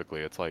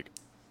specifically, it's like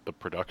the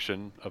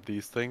production of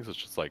these things. It's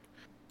just like,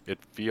 it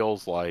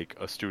feels like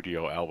a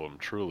studio album,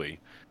 truly.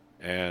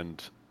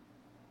 And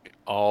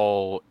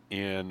all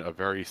in a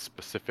very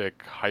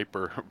specific,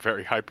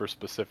 very hyper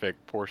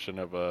specific portion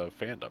of a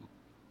fandom.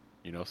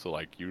 You know, so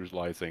like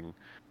utilizing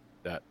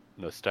that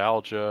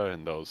nostalgia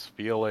and those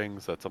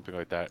feelings that something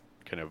like that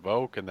can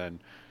evoke, and then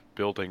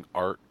building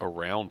art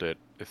around it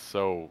is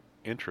so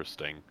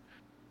interesting.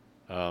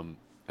 And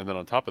then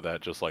on top of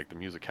that, just like the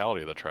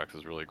musicality of the tracks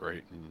is really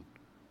great, and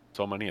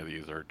so many of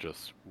these are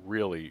just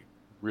really,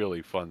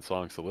 really fun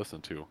songs to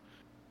listen to.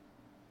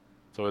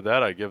 So with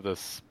that, I give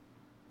this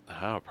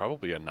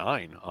probably a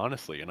 9,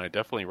 honestly, and I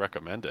definitely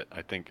recommend it.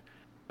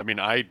 I mean,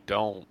 I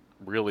don't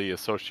really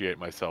associate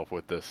myself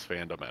with this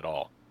fandom at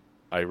all.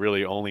 I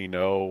really only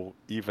know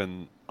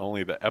even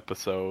only the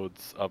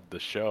episodes of the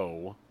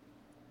show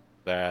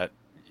that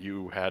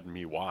you had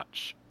me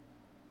watch.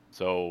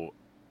 So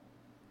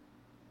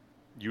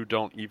you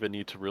don't even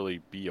need to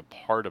really be a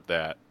part of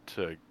that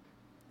to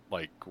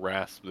like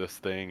grasp this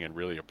thing and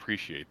really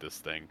appreciate this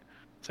thing.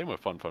 Same with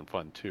Fun Fun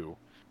Fun too.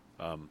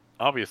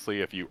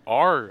 Obviously, if you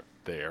are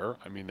there,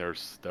 I mean,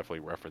 there's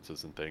definitely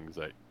references and things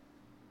that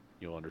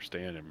you'll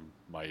understand and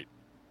might,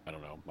 I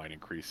don't know, might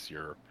increase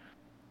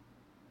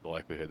the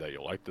likelihood that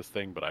you'll like this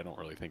thing. But I don't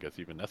really think it's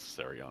even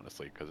necessary,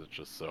 honestly, because it's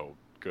just so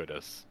good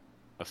as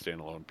a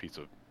standalone piece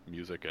of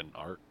music and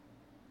art.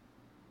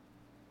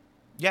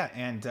 Yeah,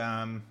 and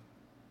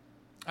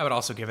I would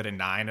also give it a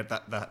 9.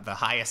 The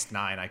highest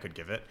 9 I could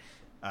give it.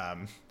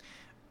 Um,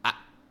 I,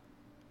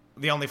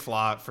 the only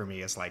flaw for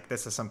me is like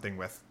this is something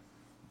with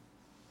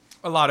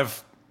a lot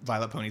of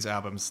Vylet Pony's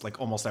albums, like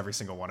almost every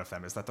single one of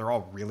them, is that they're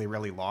all really,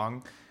 really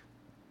long.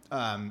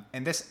 And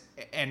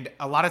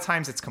a lot of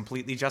times it's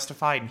completely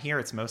justified, and here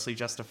it's mostly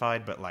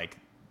justified, but like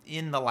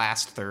in the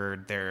last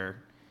third, there are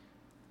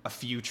a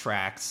few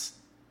tracks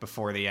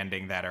before the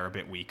ending that are a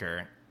bit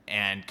weaker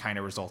and kind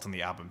of result in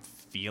the album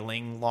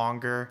feeling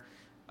longer.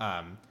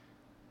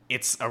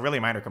 It's a really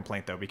minor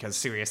complaint though, because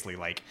seriously,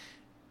 like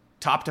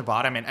top to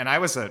bottom, and I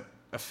was a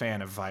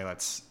fan of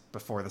Vylet's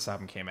before this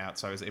album came out,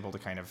 so I was able to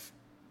kind of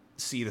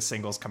see the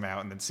singles come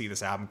out and then see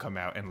this album come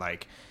out, and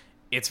like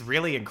it's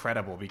really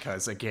incredible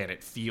because again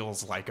it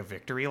feels like a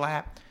victory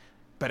lap,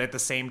 but at the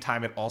same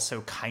time it also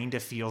kind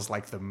of feels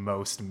like the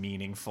most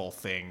meaningful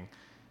thing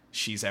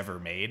she's ever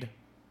made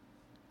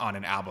on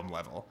an album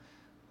level.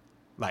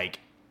 Like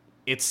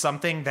it's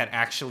something that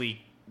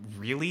actually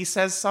really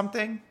says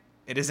something.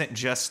 It isn't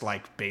just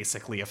like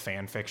basically a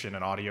fan fiction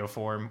in audio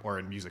form or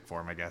in music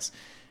form, I guess.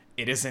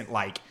 It isn't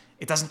like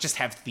it doesn't just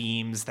have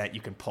themes that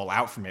you can pull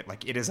out from it.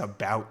 Like it is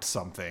about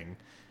something.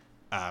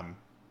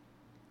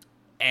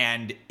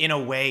 And in a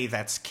way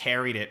that's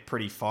carried it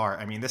pretty far.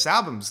 I mean, this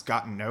album's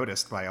gotten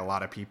noticed by a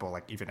lot of people,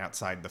 like even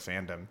outside the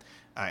fandom.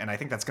 And I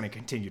think that's going to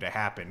continue to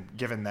happen,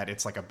 given that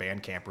it's like a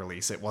Bandcamp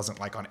release. It wasn't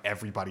like on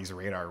everybody's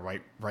radar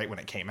right when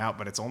it came out,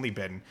 but it's only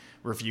been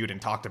reviewed and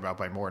talked about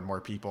by more and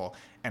more people.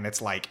 And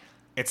it's like,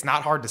 it's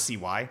not hard to see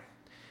why.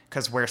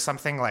 Because where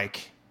something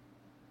like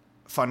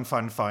Fun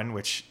Fun Fun,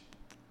 which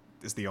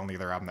is the only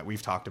other album that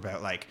we've talked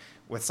about, like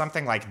with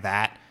something like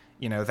that,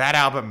 you know, that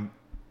album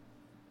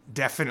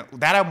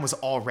was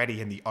already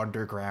in the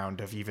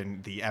underground of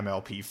even the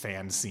MLP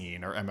fan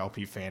scene or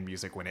MLP fan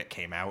music when it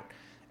came out,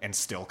 and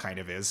still kind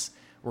of is.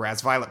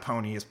 Whereas Vylet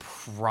Pony is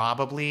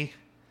probably,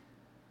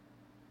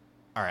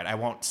 all right, I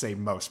won't say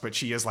most, but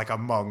she is like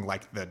among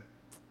like the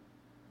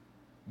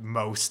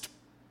most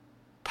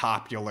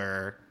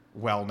popular,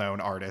 well-known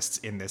artists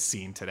in this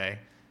scene today,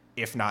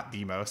 if not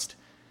the most.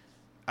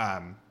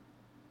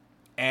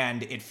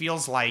 And it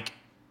feels like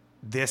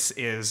this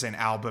is an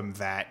album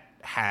that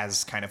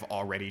has kind of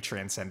already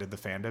transcended the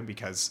fandom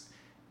because,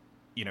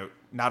 you know,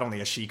 not only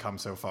has she come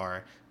so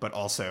far, but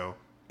also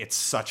it's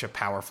such a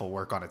powerful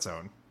work on its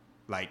own.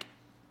 Like,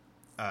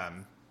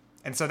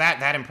 and so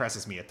that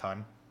impresses me a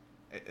ton.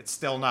 It's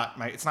still not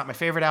my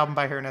favorite album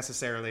by her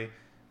necessarily,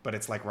 but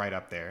it's like right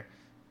up there.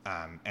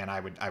 And I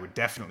would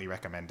definitely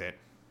recommend it.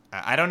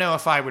 I don't know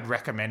if I would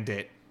recommend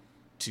it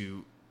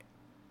to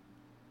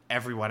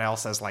everyone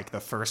else as like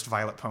the first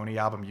Vylet Pony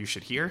album you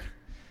should hear.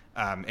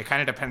 It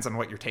kind of depends on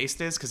what your taste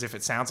is, because if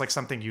it sounds like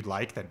something you'd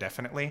like, then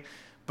definitely.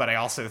 But I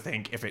also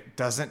think if it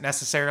doesn't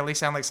necessarily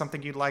sound like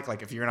something you'd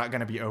like if you're not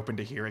going to be open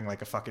to hearing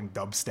like a fucking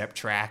dubstep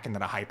track and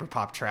then a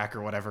hyperpop track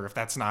or whatever, if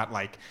that's not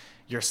like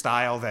your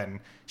style, then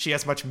she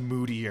has much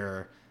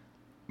moodier,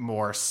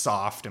 more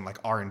soft and like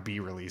R&B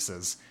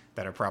releases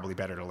that are probably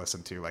better to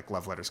listen to, like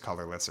Love Letters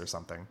Colorless or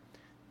something.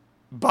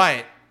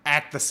 But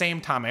at the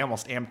same time, I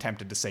almost am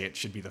tempted to say it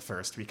should be the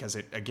first, because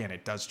it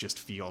does just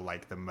feel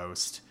like the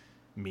most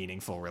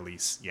meaningful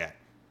release yet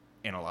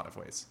in a lot of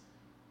ways.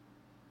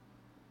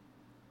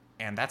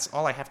 And that's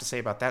all I have to say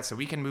about that. So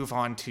we can move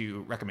on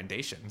to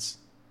recommendations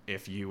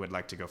if you would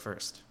like to go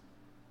first.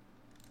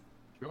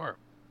 Sure.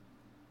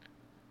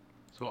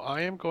 So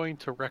I am going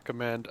to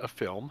recommend a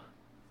film.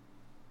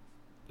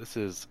 This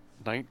is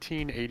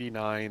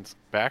 1989's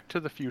Back to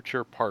the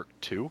Future Part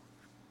 2.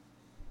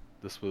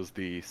 This was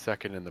the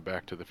second in the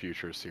Back to the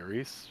Future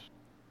series,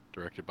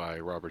 directed by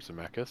Robert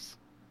Zemeckis.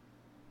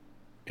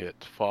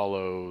 It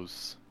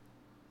follows,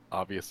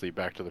 obviously,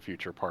 Back to the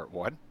Future Part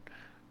 1,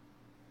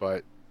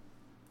 but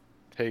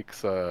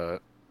takes a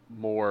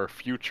more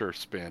future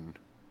spin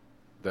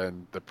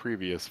than the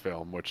previous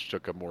film, which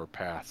took a more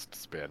past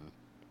spin.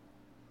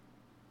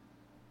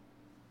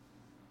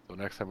 So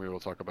next time we will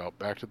talk about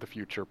Back to the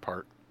Future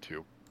Part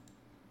 2.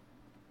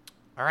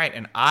 All right,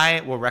 and I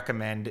will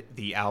recommend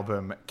the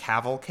album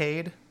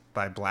Cavalcade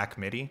by Black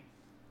Midi.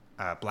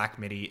 Black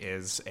Midi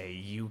is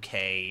a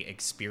UK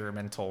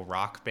experimental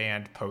rock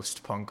band,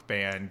 post-punk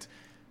band,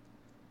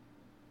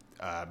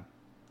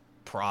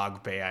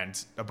 prog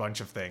band, a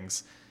bunch of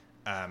things,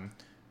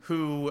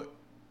 who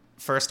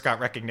first got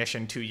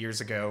recognition 2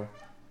 years ago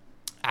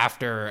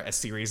after a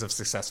series of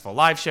successful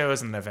live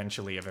shows and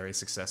eventually a very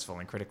successful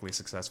and critically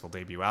successful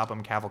debut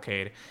album.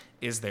 Cavalcade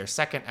is their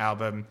second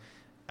album,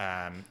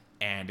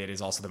 and it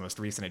is also the most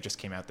recent. It just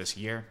came out this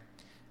year.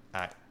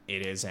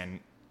 It is an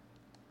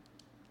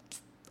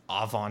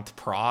avant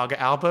prog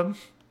album,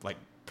 like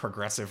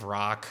progressive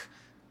rock.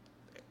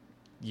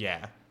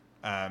 Yeah.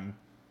 And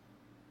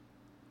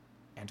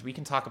we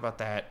can talk about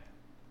that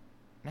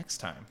next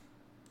time.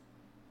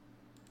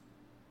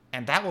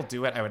 And that will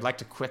do it. I would like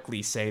to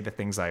quickly say the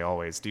things I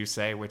always do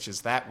say, which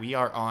is that we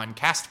are on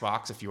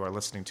CastBox if you are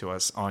listening to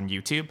us on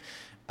YouTube.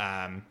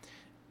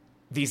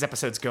 These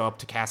episodes go up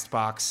to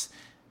CastBox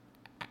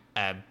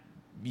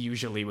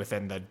usually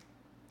within the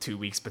 2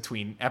 weeks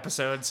between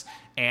episodes.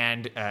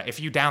 And if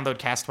you download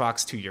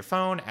CastBox to your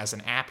phone as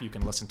an app, you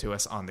can listen to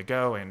us on the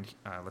go and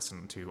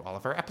listen to all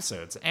of our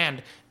episodes.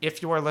 And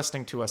if you are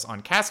listening to us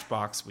on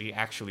CastBox, we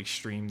actually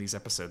stream these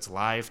episodes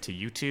live to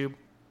YouTube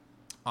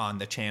on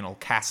the channel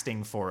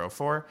Casting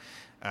 404.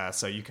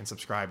 So you can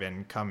subscribe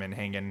and come and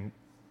hang in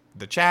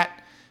the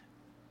chat.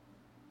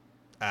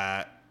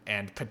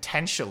 And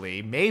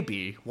potentially,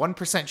 maybe,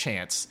 1%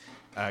 chance,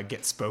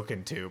 get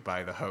spoken to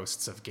by the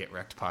hosts of Get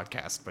Recc'd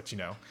podcast. But, you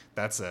know,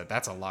 that's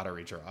a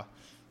lottery draw.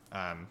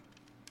 And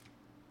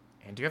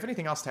do you have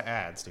anything else to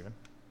add, Stephen?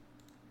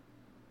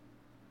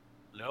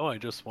 No, I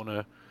just want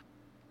to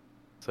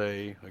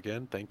say,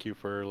 again, thank you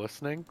for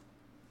listening.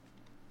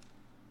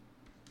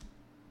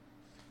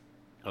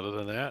 Other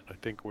than that, I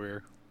think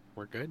we're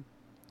good.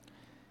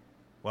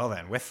 Well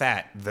then, with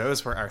that,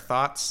 those were our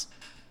thoughts.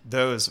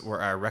 Those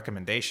were our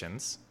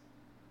recommendations.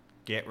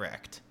 Get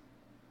Recc'd.